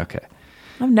Right. of thing. Okay.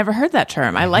 I've never heard that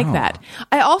term. I like that.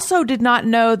 I also did not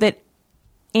know that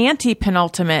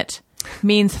anti-penultimate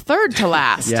means third to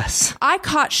last. Yes. I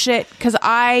caught shit because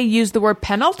I used the word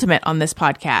penultimate on this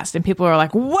podcast, and people were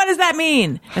like, what does that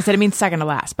mean? I said it means second to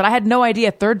last, but I had no idea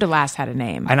third to last had a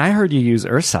name. And I heard you use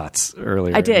ersatz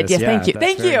earlier. I did. in this. Yeah, thank you. That's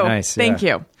Thank very you. Nice. Thank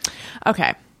yeah. you.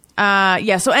 Okay.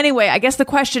 So anyway, I guess the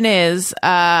question is,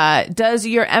 does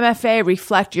your MFA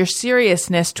reflect your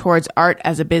seriousness towards art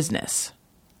as a business?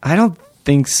 I don't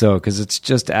think so, because it's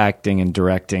just acting and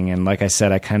directing. And like I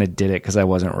said, I kind of did it because I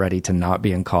wasn't ready to not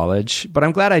be in college. But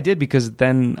I'm glad I did, because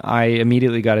then I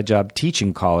immediately got a job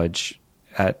teaching college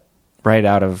right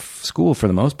out of school for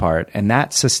the most part. And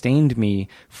that sustained me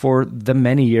for the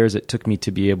many years it took me to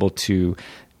be able to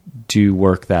do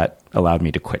work that allowed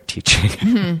me to quit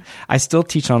teaching. I still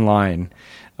teach online.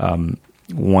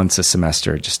 once a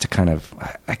semester just to kind of,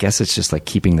 I guess it's just like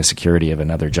keeping the security of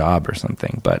another job or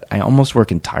something. But I almost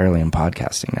work entirely in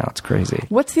podcasting now. It's crazy.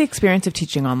 What's the experience of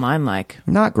teaching online like?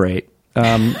 Not great.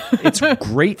 It's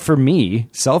great for me,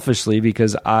 selfishly,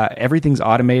 because everything's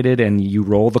automated and you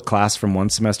roll the class from one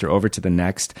semester over to the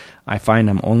next. I find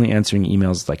I'm only answering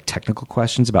emails like technical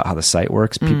questions about how the site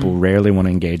works. People rarely want to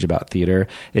engage about theater.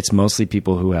 It's mostly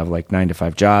people who have like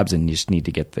 9-to-5 jobs and you just need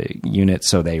to get the unit.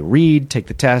 So they read, take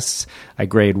the tests. I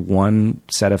grade one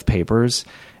set of papers.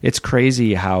 It's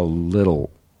crazy how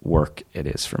little work it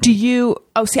is for me.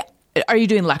 Are you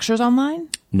doing lectures online?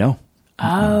 No.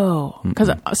 Oh,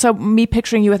 because so me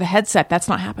picturing you with a headset, that's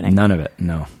not happening. None of it.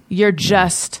 No. You're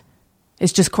just,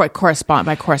 it's just by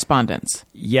correspondence.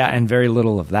 Yeah, and very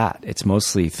little of that. It's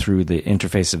mostly through the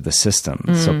interface of the system.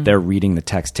 So they're reading the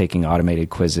text, taking automated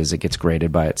quizzes. It gets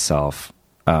graded by itself.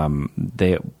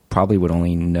 They probably would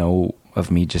only know of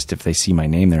me just if they see my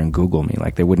name there and Google me.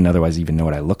 Like they wouldn't otherwise even know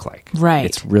what I look like. Right.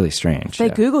 It's really strange. If they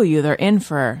Google you, they're in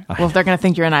for, well, if they're going to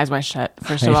think you're an Eyes Wide Shut,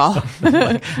 first of all.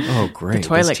 Like, oh, great. The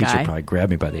toilet this teacher guy. probably grabbed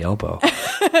me by the elbow.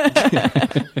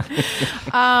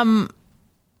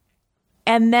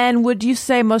 And then would you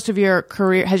say most of your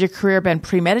career, has your career been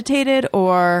premeditated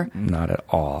or? Not at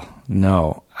all.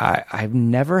 No. I've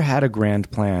never had a grand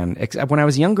plan. Except when I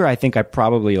was younger, I think I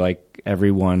probably, like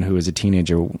everyone who was a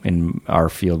teenager in our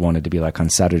field, wanted to be like on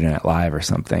Saturday Night Live or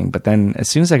something. But then as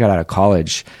soon as I got out of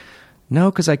college, no,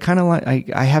 because I kind of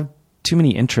like, I have too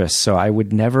many interests, so I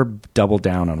would never double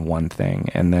down on one thing.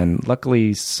 And then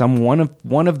luckily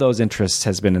one of those interests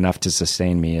has been enough to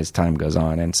sustain me as time goes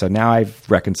on. And so now I've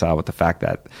reconciled with the fact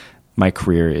that my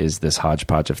career is this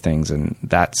hodgepodge of things, and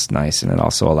that's nice. And it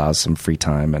also allows some free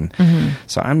time. And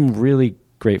so I'm really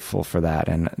grateful for that.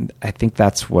 And I think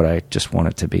that's what I just want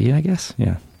it to be, I guess.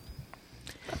 Yeah.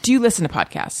 Do you listen to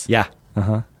podcasts? Yeah.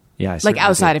 Uh-huh. Yeah. I Like certainly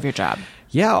outside do. of your job?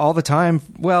 Yeah, all the time.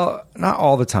 Well, not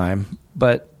all the time,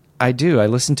 but I do. I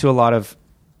listen to a lot of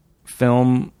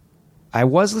film. I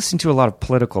was listening to a lot of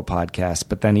political podcasts,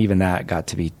 but then even that got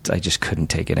to be, I just couldn't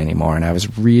take it anymore. And I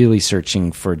was really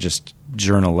searching for just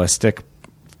journalistic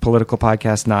political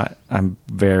podcasts. I'm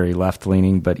very left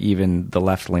leaning, but even the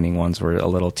left leaning ones were a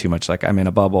little too much. Like I'm in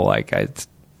a bubble, like it's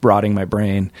rotting my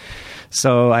brain.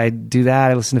 So I do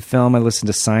that. I listen to film. I listen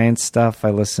to science stuff.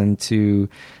 I listen to,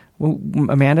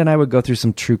 Amanda and I would go through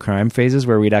some true crime phases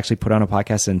where we'd actually put on a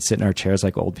podcast and sit in our chairs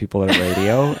like old people at a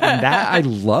radio. And that, I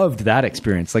loved that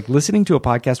experience. Like listening to a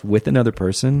podcast with another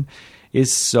person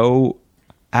is so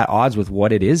at odds with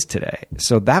what it is today.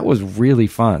 So that was really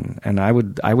fun. And I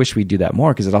wish we'd do that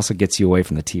more because it also gets you away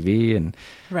from the TV. And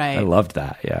Right. I loved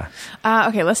that. Yeah.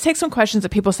 Okay, let's take some questions that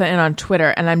people sent in on Twitter.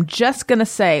 And I'm just going to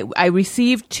say, I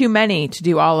received too many to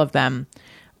do all of them.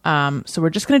 So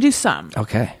we're just going to do some.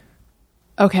 Okay.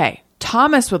 Okay.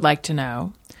 Thomas would like to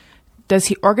know, does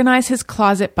he organize his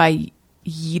closet by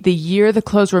the year the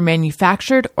clothes were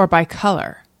manufactured or by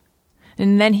color?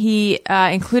 And then he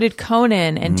included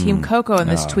Conan and Team Coco in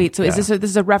this tweet. So yeah. this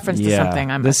is a reference to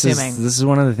something, I'm assuming. This is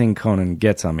one of the things Conan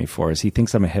gets on me for is he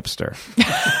thinks I'm a hipster.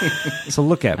 So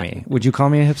look at me. Would you call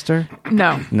me a hipster?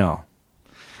 No. No.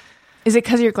 Is it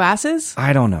because of your glasses?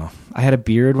 I don't know. I had a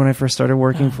beard when I first started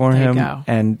working for there you him. go.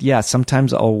 And yeah,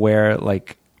 sometimes I'll wear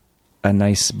like a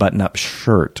nice button-up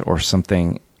shirt or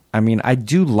something. I mean, I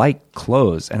do like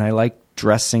clothes and I like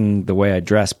dressing the way I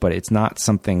dress, but it's not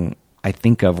something I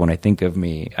think of when I think of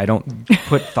me. I don't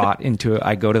put thought into it.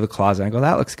 I go to the closet and I go,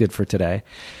 that looks good for today.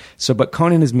 So, but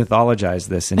Conan has mythologized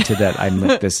this into that I'm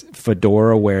like this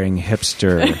fedora-wearing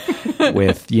hipster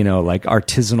with, like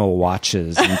artisanal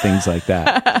watches and things like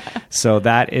that. So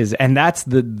that is, and that's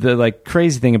the like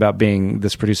crazy thing about being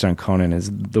this producer on Conan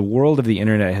is the world of the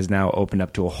internet has now opened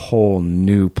up to a whole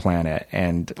new planet.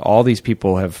 And all these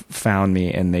people have found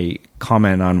me and they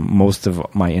comment on most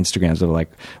of my Instagrams. They're like,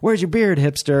 where's your beard,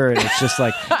 hipster? And it's just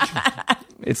like,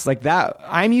 it's like that.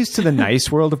 I'm used to the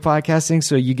nice world of podcasting.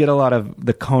 So you get a lot of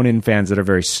the Conan fans that are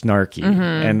very snarky.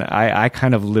 And I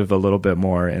kind of live a little bit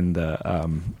more in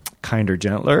the, kinder,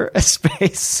 gentler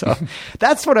space. So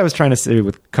that's what I was trying to say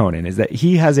with Conan is that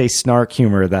he has a snark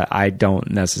humor that I don't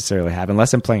necessarily have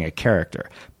unless I'm playing a character.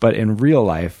 But in real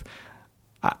life,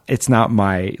 it's not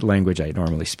my language I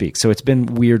normally speak. So it's been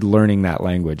weird learning that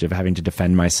language of having to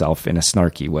defend myself in a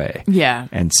snarky way. Yeah.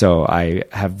 And so I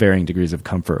have varying degrees of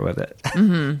comfort with it.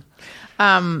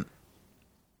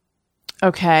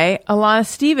 Okay. Alana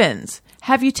Stevens,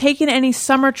 have you taken any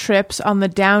summer trips on the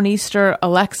Downeaster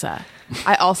Alexa?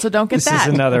 I also don't get This that.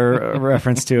 is another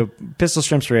reference to Pistol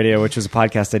Shrimps Radio, which was a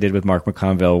podcast I did with Mark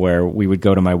McConville, where we would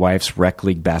go to my wife's rec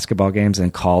league basketball games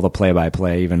and call the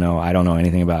play-by-play, even though I don't know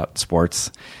anything about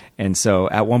sports. And so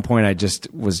at one point, I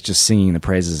was singing the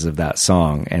praises of that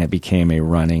song, and it became a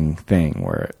running thing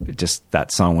where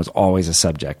that song was always a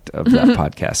subject of that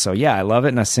podcast. So yeah, I love it,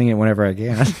 and I sing it whenever I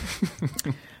can.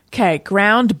 Okay,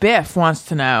 Ground Biff wants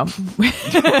to know.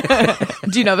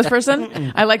 Do you know this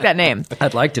person? I like that name.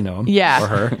 I'd like to know him. Yeah. Or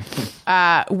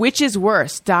her. Which is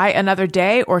worse, Die Another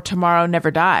Day or Tomorrow Never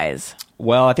Dies?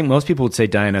 Well, I think most people would say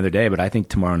Die Another Day, but I think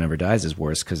Tomorrow Never Dies is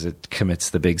worse because it commits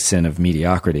the big sin of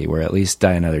mediocrity, where at least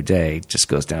Die Another Day just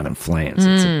goes down in flames.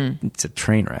 It's a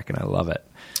train wreck, and I love it.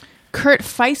 Kurt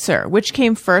Feiser, which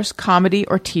came first, comedy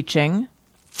or teaching?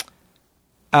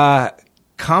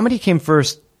 Comedy came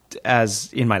first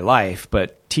as in my life,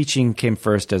 but teaching came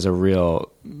first as a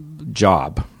real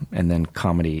job, and then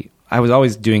comedy. I was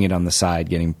always doing it on the side,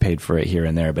 getting paid for it here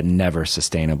and there, but never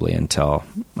sustainably until,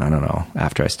 I don't know,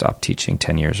 after I stopped teaching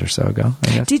 10 years or so ago, I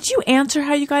guess. Did you answer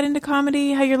how you got into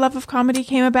comedy, how your love of comedy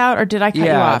came about, or did I cut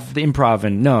you off? The improv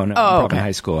and improv okay. in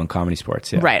high school and comedy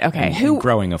sports. Yeah. Right, okay. And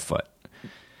growing a foot.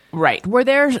 Right.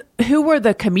 Who were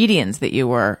the comedians that you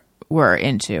were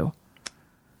into?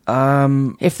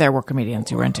 If there were comedians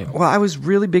you were into. Well, I was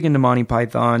really big into Monty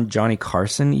Python, Johnny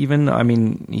Carson even. I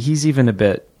mean, he's even a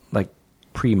bit like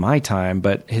pre my time,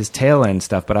 but his tail end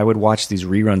stuff. But I would watch these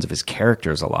reruns of his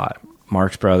characters a lot.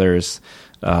 Marx Brothers.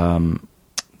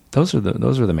 Those are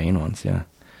the main ones, yeah.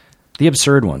 The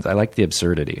absurd ones. I like the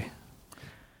absurdity.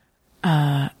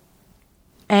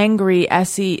 Angry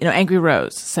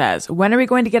Rose says, when are we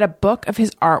going to get a book of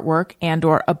his artwork and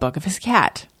or a book of his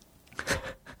cat?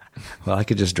 Well, I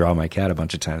could just draw my cat a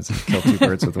bunch of times and kill two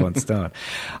birds with one stone.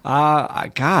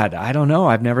 God, I don't know.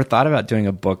 I've never thought about doing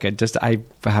a book. I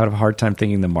have a hard time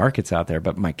thinking the market's out there.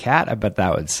 But my cat, I bet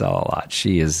that would sell a lot.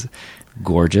 She is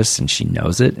gorgeous, and she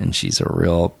knows it, and she's a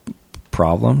real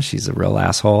problem. She's a real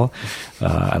asshole.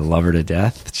 I love her to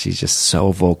death. She's just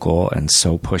so vocal and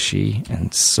so pushy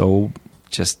and so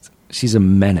just... She's a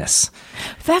menace.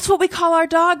 That's what we call our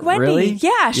dog, Wendy. Really?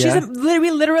 Yeah,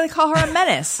 we literally call her a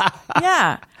menace.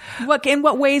 Yeah. In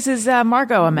what ways is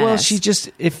Margot a menace?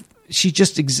 Well, she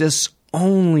just exists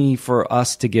only for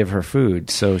us to give her food,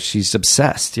 so she's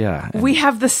obsessed. Yeah, we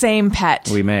have the same pet.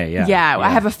 We may, yeah. Yeah, I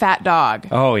have a fat dog.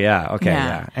 Oh yeah, okay,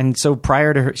 yeah. And so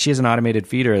prior to her, she has an automated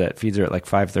feeder that feeds her at like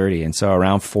 5:30, and so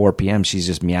around 4 p.m. she's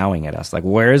just meowing at us like,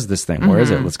 "Where is this thing? Where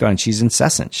is it? Let's go!" And she's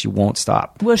incessant. She won't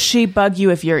stop. Will she bug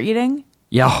you if you're eating?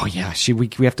 Yeah, oh yeah. We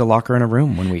have to lock her in a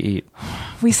room when we eat.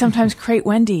 We sometimes crate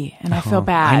Wendy, and I feel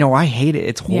bad. I know, I hate it.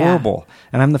 It's horrible. Yeah.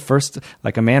 And I'm the first,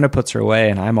 like Amanda puts her away,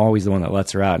 and I'm always the one that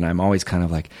lets her out, and I'm always kind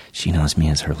of like, she knows me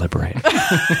as her liberator.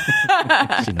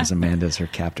 She knows Amanda as her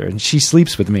captor, and she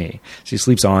sleeps with me. She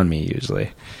sleeps on me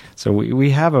usually. So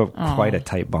we have quite a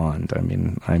tight bond. I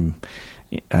mean, I'm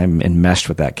enmeshed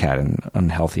with that cat in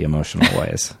unhealthy emotional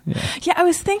ways. Yeah, I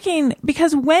was thinking,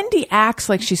 because Wendy acts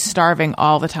like she's starving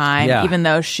all the time, even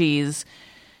though she's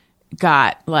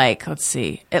got, like, let's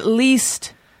see, at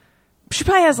least, she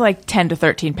probably has like 10 to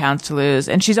 13 pounds to lose,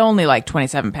 and she's only like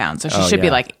 27 pounds, so she should be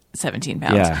like 17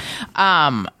 pounds.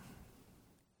 Yeah.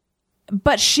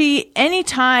 But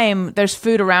anytime there's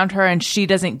food around her and she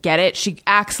doesn't get it, she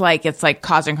acts like it's like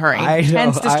causing her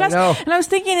intense distress. And I was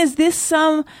thinking, is this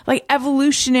some like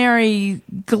evolutionary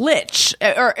glitch,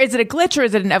 or is it a glitch, or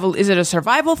is it is it a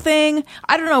survival thing?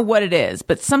 I don't know what it is,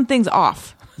 but something's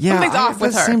off. Yeah, something's off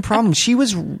with her. Same problem. She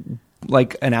was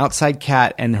like an outside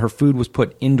cat, and her food was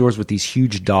put indoors with these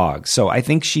huge dogs. So I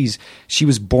think she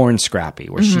was born scrappy,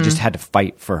 where she just had to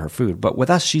fight for her food. But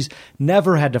with us, she's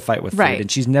never had to fight with food,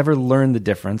 and she's never learned the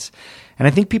difference. And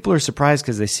I think people are surprised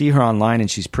because they see her online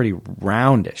and she's pretty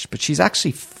roundish, but she's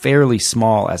actually fairly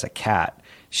small as a cat.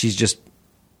 She's just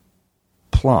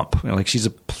plump, like she's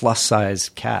a plus size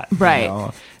cat, right? You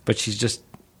know? But she's just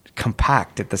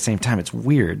compact at the same time. It's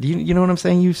weird. You know what I'm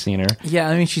saying? You've seen her. Yeah,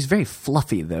 I mean, she's very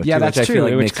fluffy though. Yeah, too, that's which true. I feel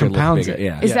like Which makes her look compounds bigger. it.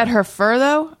 Yeah. Is that her fur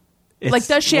though? Like,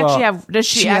 does she actually have? Does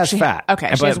she actually has fat?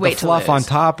 Okay, she has weight the fluff to lose. on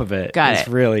top of it. Got is it.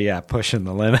 Really, pushing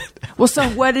the limit. Well, so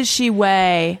what does she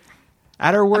weigh?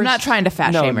 At her worst, I'm not trying to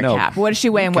fat shame her, Cap. What does she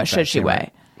weigh, and what should she shame her.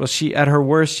 weigh? Well, at her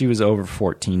worst, she was over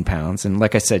 14 pounds, and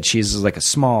like I said, she's like a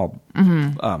small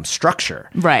structure.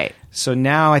 Right. So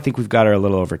now I think we've got her a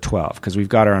little over 12 because we've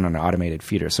got her on an automated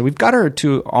feeder. So we've got her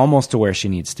to almost to where she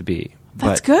needs to be.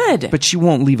 That's good. But she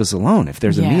won't leave us alone if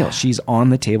there's a Yeah. meal. She's on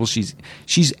the table. She's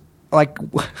like,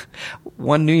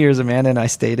 one New Year's, Amanda and I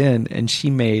stayed in, and she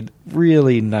made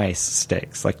really nice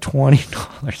steaks, like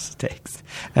 $20 steaks.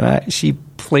 And she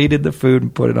plated the food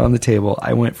and put it on the table.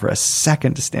 I went for a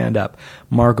second to stand up.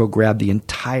 Margot grabbed the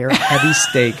entire heavy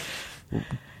steak,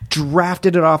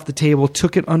 drafted it off the table,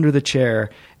 took it under the chair,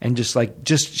 and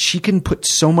just she can put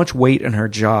so much weight in her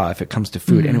jaw if it comes to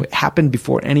food. And it happened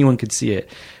before anyone could see it.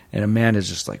 And Amanda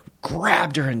just like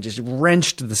grabbed her and just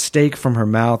wrenched the steak from her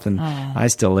mouth. And I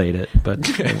still ate it,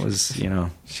 but it was,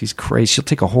 she's crazy. She'll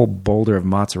take a whole boulder of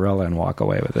mozzarella and walk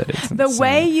away with it. It's The insane.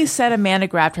 way you said Amanda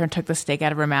grabbed her and took the steak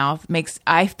out of her mouth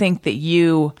I think that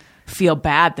you feel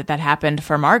bad that happened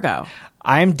for Margot.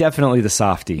 I'm definitely the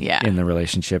softie Yeah. in the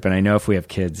relationship. And I know if we have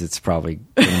kids, it's probably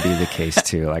going to be the case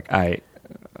too.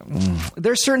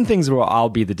 There's certain things where I'll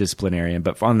be the disciplinarian,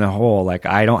 but on the whole,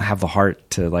 I don't have the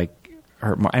heart to hurt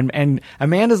and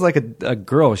Amanda's like a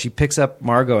girl. She picks up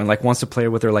Margot and wants to play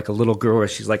with her like a little girl where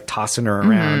she's tossing her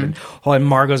around and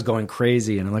Margot's going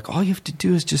crazy, and I'm like, all you have to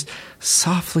do is just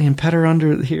softly and pet her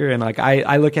under here, and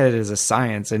I look at it as a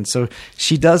science. And so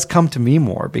she does come to me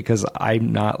more because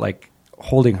I'm not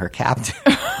holding her captive.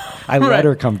 I let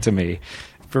her come to me.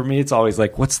 For me, it's always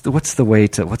what's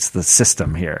the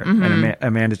system here? And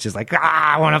Amanda's just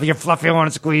I want your fluffy, I want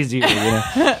to squeeze you.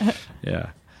 Yeah.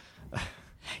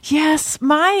 Yes,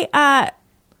 no, I'm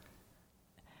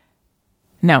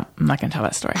not going to tell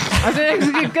that story. I was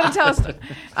going to tell a story.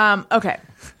 Okay.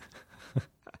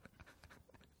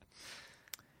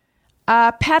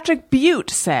 Patrick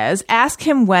Butte says, ask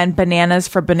him when Bananas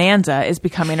for Bonanza is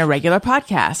becoming a regular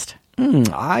podcast.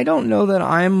 I don't know that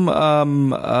I'm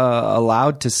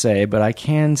allowed to say, but I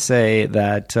can say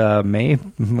that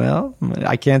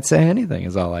I can't say anything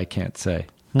is all I can't say.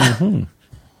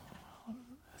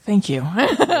 Thank you.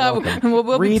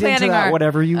 We'll be Read into planning that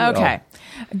whatever you will. Okay.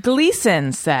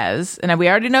 Gleason says, and we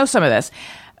already know some of this,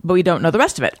 but we don't know the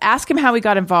rest of it. Ask him how he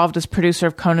got involved as producer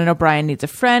of Conan O'Brien Needs a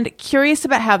Friend. Curious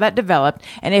about how that developed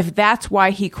and if that's why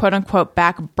he quote unquote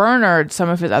backburnered some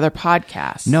of his other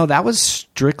podcasts. No, that was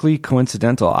strictly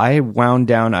coincidental. I wound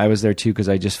down. I was there too because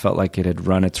I just felt like it had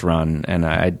run its run, and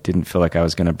I didn't feel like I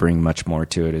was going to bring much more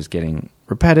to it. It was getting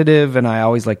repetitive, and I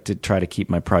always like to try to keep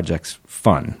my projects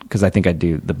fun because I think I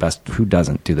do the best. Who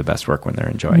doesn't do the best work when they're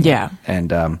enjoying Yeah.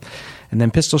 it? And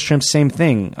then Pistol Shrimp, same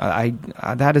thing. I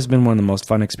that has been one of the most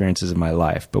fun experiences of my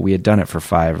life. But we had done it for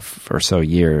 5 or so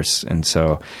years, and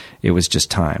so it was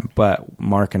just time. But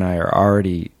Mark and I are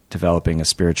already developing a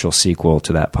spiritual sequel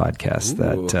to that podcast.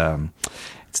 That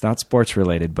it's not sports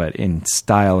related, but in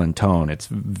style and tone, it's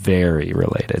very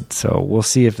related. So we'll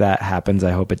see if that happens.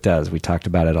 I hope it does. We talked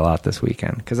about it a lot this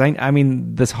weekend because I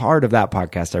mean, this heart of that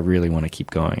podcast, I really want to keep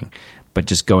going. But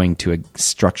just going to a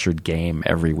structured game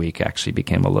every week actually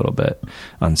became a little bit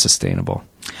unsustainable.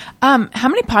 How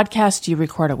many podcasts do you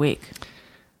record a week?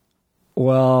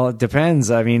 Well, it depends.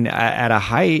 I mean, at a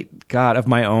height, of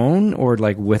my own or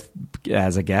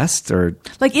as a guest or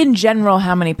In general,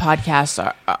 how many podcasts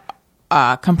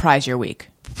comprise your week?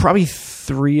 probably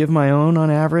 3 of my own on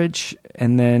average.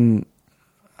 And then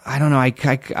I don't know.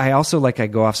 I also I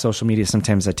go off social media.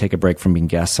 Sometimes I take a break from being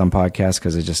guests on podcasts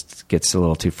because it just gets a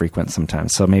little too frequent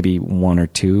sometimes. So maybe 1 or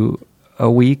 2 a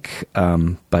week,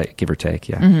 but give or take.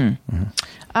 Yeah.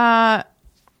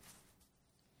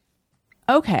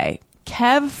 Okay.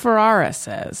 Kev Ferrara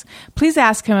says, please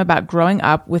ask him about growing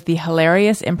up with the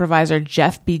hilarious improviser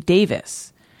Jeff B.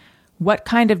 Davis. What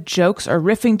kind of jokes or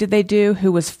riffing did they do?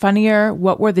 Who was funnier?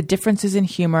 What were the differences in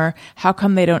humor? How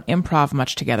come they don't improv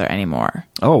much together anymore?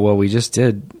 Oh, well, we just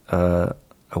did a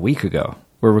week ago.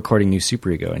 We're recording new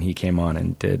Super Ego, and he came on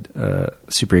and did a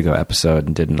Super Ego episode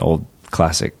and did an old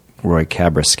classic Roy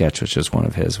Cabra sketch, which is one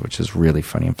of his, which is really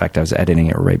funny. In fact, I was editing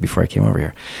it right before I came over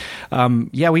here.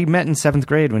 We met in 7th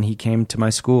grade when he came to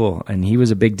my school, and he was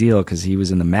a big deal because he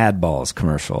was in the Mad Balls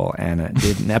commercial and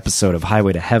did an episode of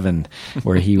Highway to Heaven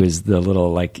where he was the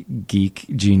little geek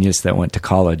genius that went to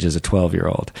college as a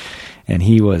 12-year-old. And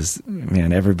he was,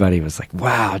 everybody was like,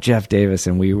 wow, Jeff Davis.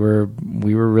 And we were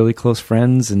really close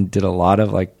friends and did a lot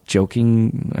of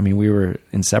joking. I mean, we were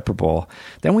inseparable.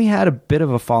 Then we had a bit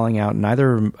of a falling out.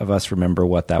 Neither of us remember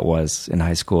what that was in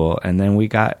high school. And then we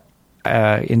got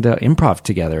into improv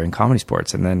together in Comedy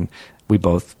Sports. And then we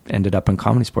both ended up in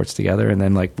Comedy Sports together. And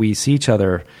then we see each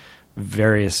other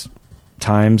various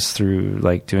times through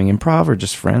doing improv or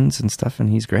just friends and stuff. And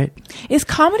he's great. Is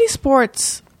Comedy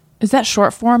Sports... Is that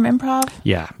short form improv?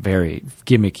 Yeah, very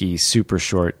gimmicky, super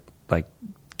short,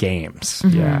 games.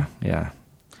 Mm-hmm. Yeah.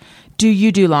 Do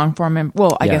you do long form?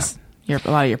 I guess.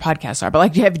 a lot of your podcasts are. But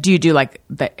like, do you do like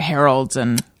the heralds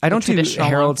and I don't do traditional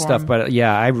Herald long form? stuff, but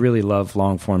yeah, I really love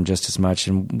long form just as much.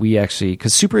 And we actually,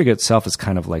 because Super Ego itself is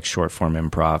kind of like short form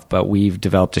improv, but we've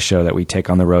developed a show that we take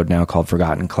on the road now called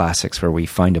Forgotten Classics, where we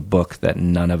find a book that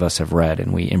none of us have read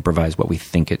and we improvise what we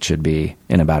think it should be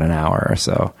in about an hour or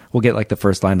so. We'll get like the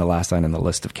first line, the last line, and the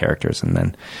list of characters, and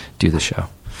then do the show.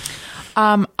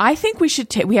 I think we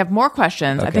should we have more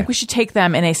questions. I Okay. think we should take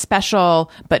them in a special,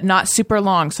 but not super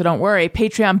long, so don't worry,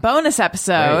 Patreon bonus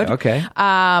episode. Great, okay.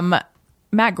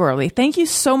 Matt Gorley, thank you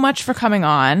so much for coming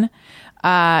on.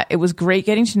 It was great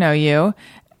getting to know you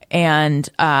and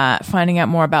finding out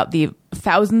more about the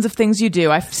thousands of things you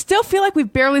do. I still feel like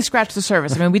we've barely scratched the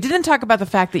surface. I mean, we didn't talk about the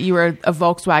fact that you were a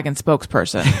Volkswagen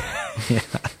spokesperson.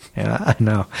 Yeah, I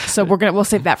know. So we'll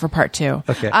save that for part 2.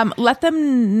 Okay. Let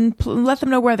them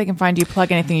know where they can find you.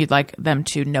 Plug anything you'd like them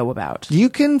to know about. You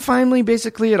can find me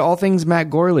basically at all things Matt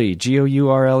Gorley,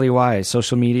 Gourley,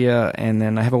 social media, and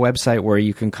then I have a website where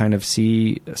you can kind of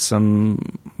see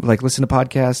some, like, listen to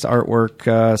podcasts,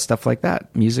 artwork, stuff like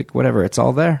that, music, whatever. It's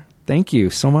all there. Thank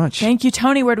you so much. Thank you,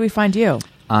 Tony. Where do we find you?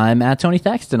 I'm at Tony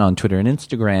Thaxton on Twitter and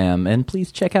Instagram, and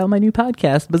please check out my new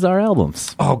podcast, Bizarre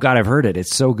Albums. Oh God, I've heard it.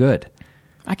 It's so good.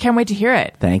 I can't wait to hear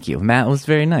it. Thank you. Matt was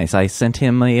very nice. I sent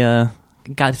him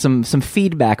got some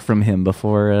feedback from him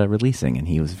before releasing, and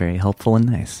he was very helpful and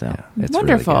nice. So It's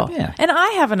Wonderful. Really good. Yeah. And I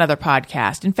have another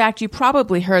podcast. In fact, you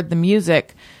probably heard the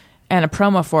music and a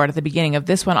promo for it at the beginning of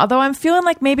this one, although I'm feeling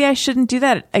like maybe I shouldn't do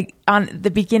that on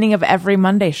the beginning of every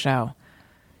Monday show.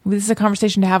 This is a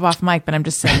conversation to have off mic, but I'm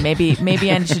just saying maybe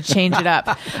I should change it up.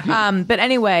 But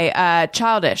anyway,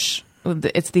 Childish.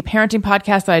 It's the parenting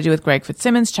podcast that I do with Greg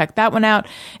Fitzsimmons. Check that one out.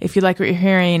 If you like what you're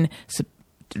hearing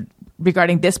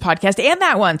regarding this podcast and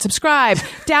that one, subscribe,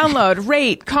 download,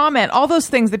 rate, comment, all those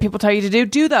things that people tell you to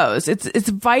do those. It's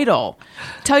vital.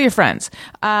 Tell your friends.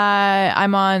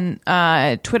 I'm on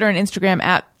Twitter and Instagram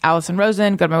at Allison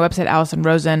Rosen. Go to my website,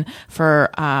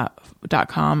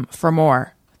 AllisonRosen.com for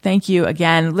more. Thank you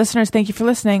again. Listeners, thank you for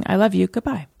listening. I love you.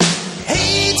 Goodbye.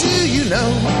 Hey, do you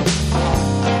know about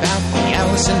the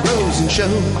Allison Rosen Show?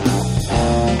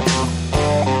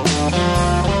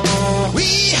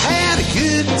 We had a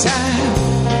good time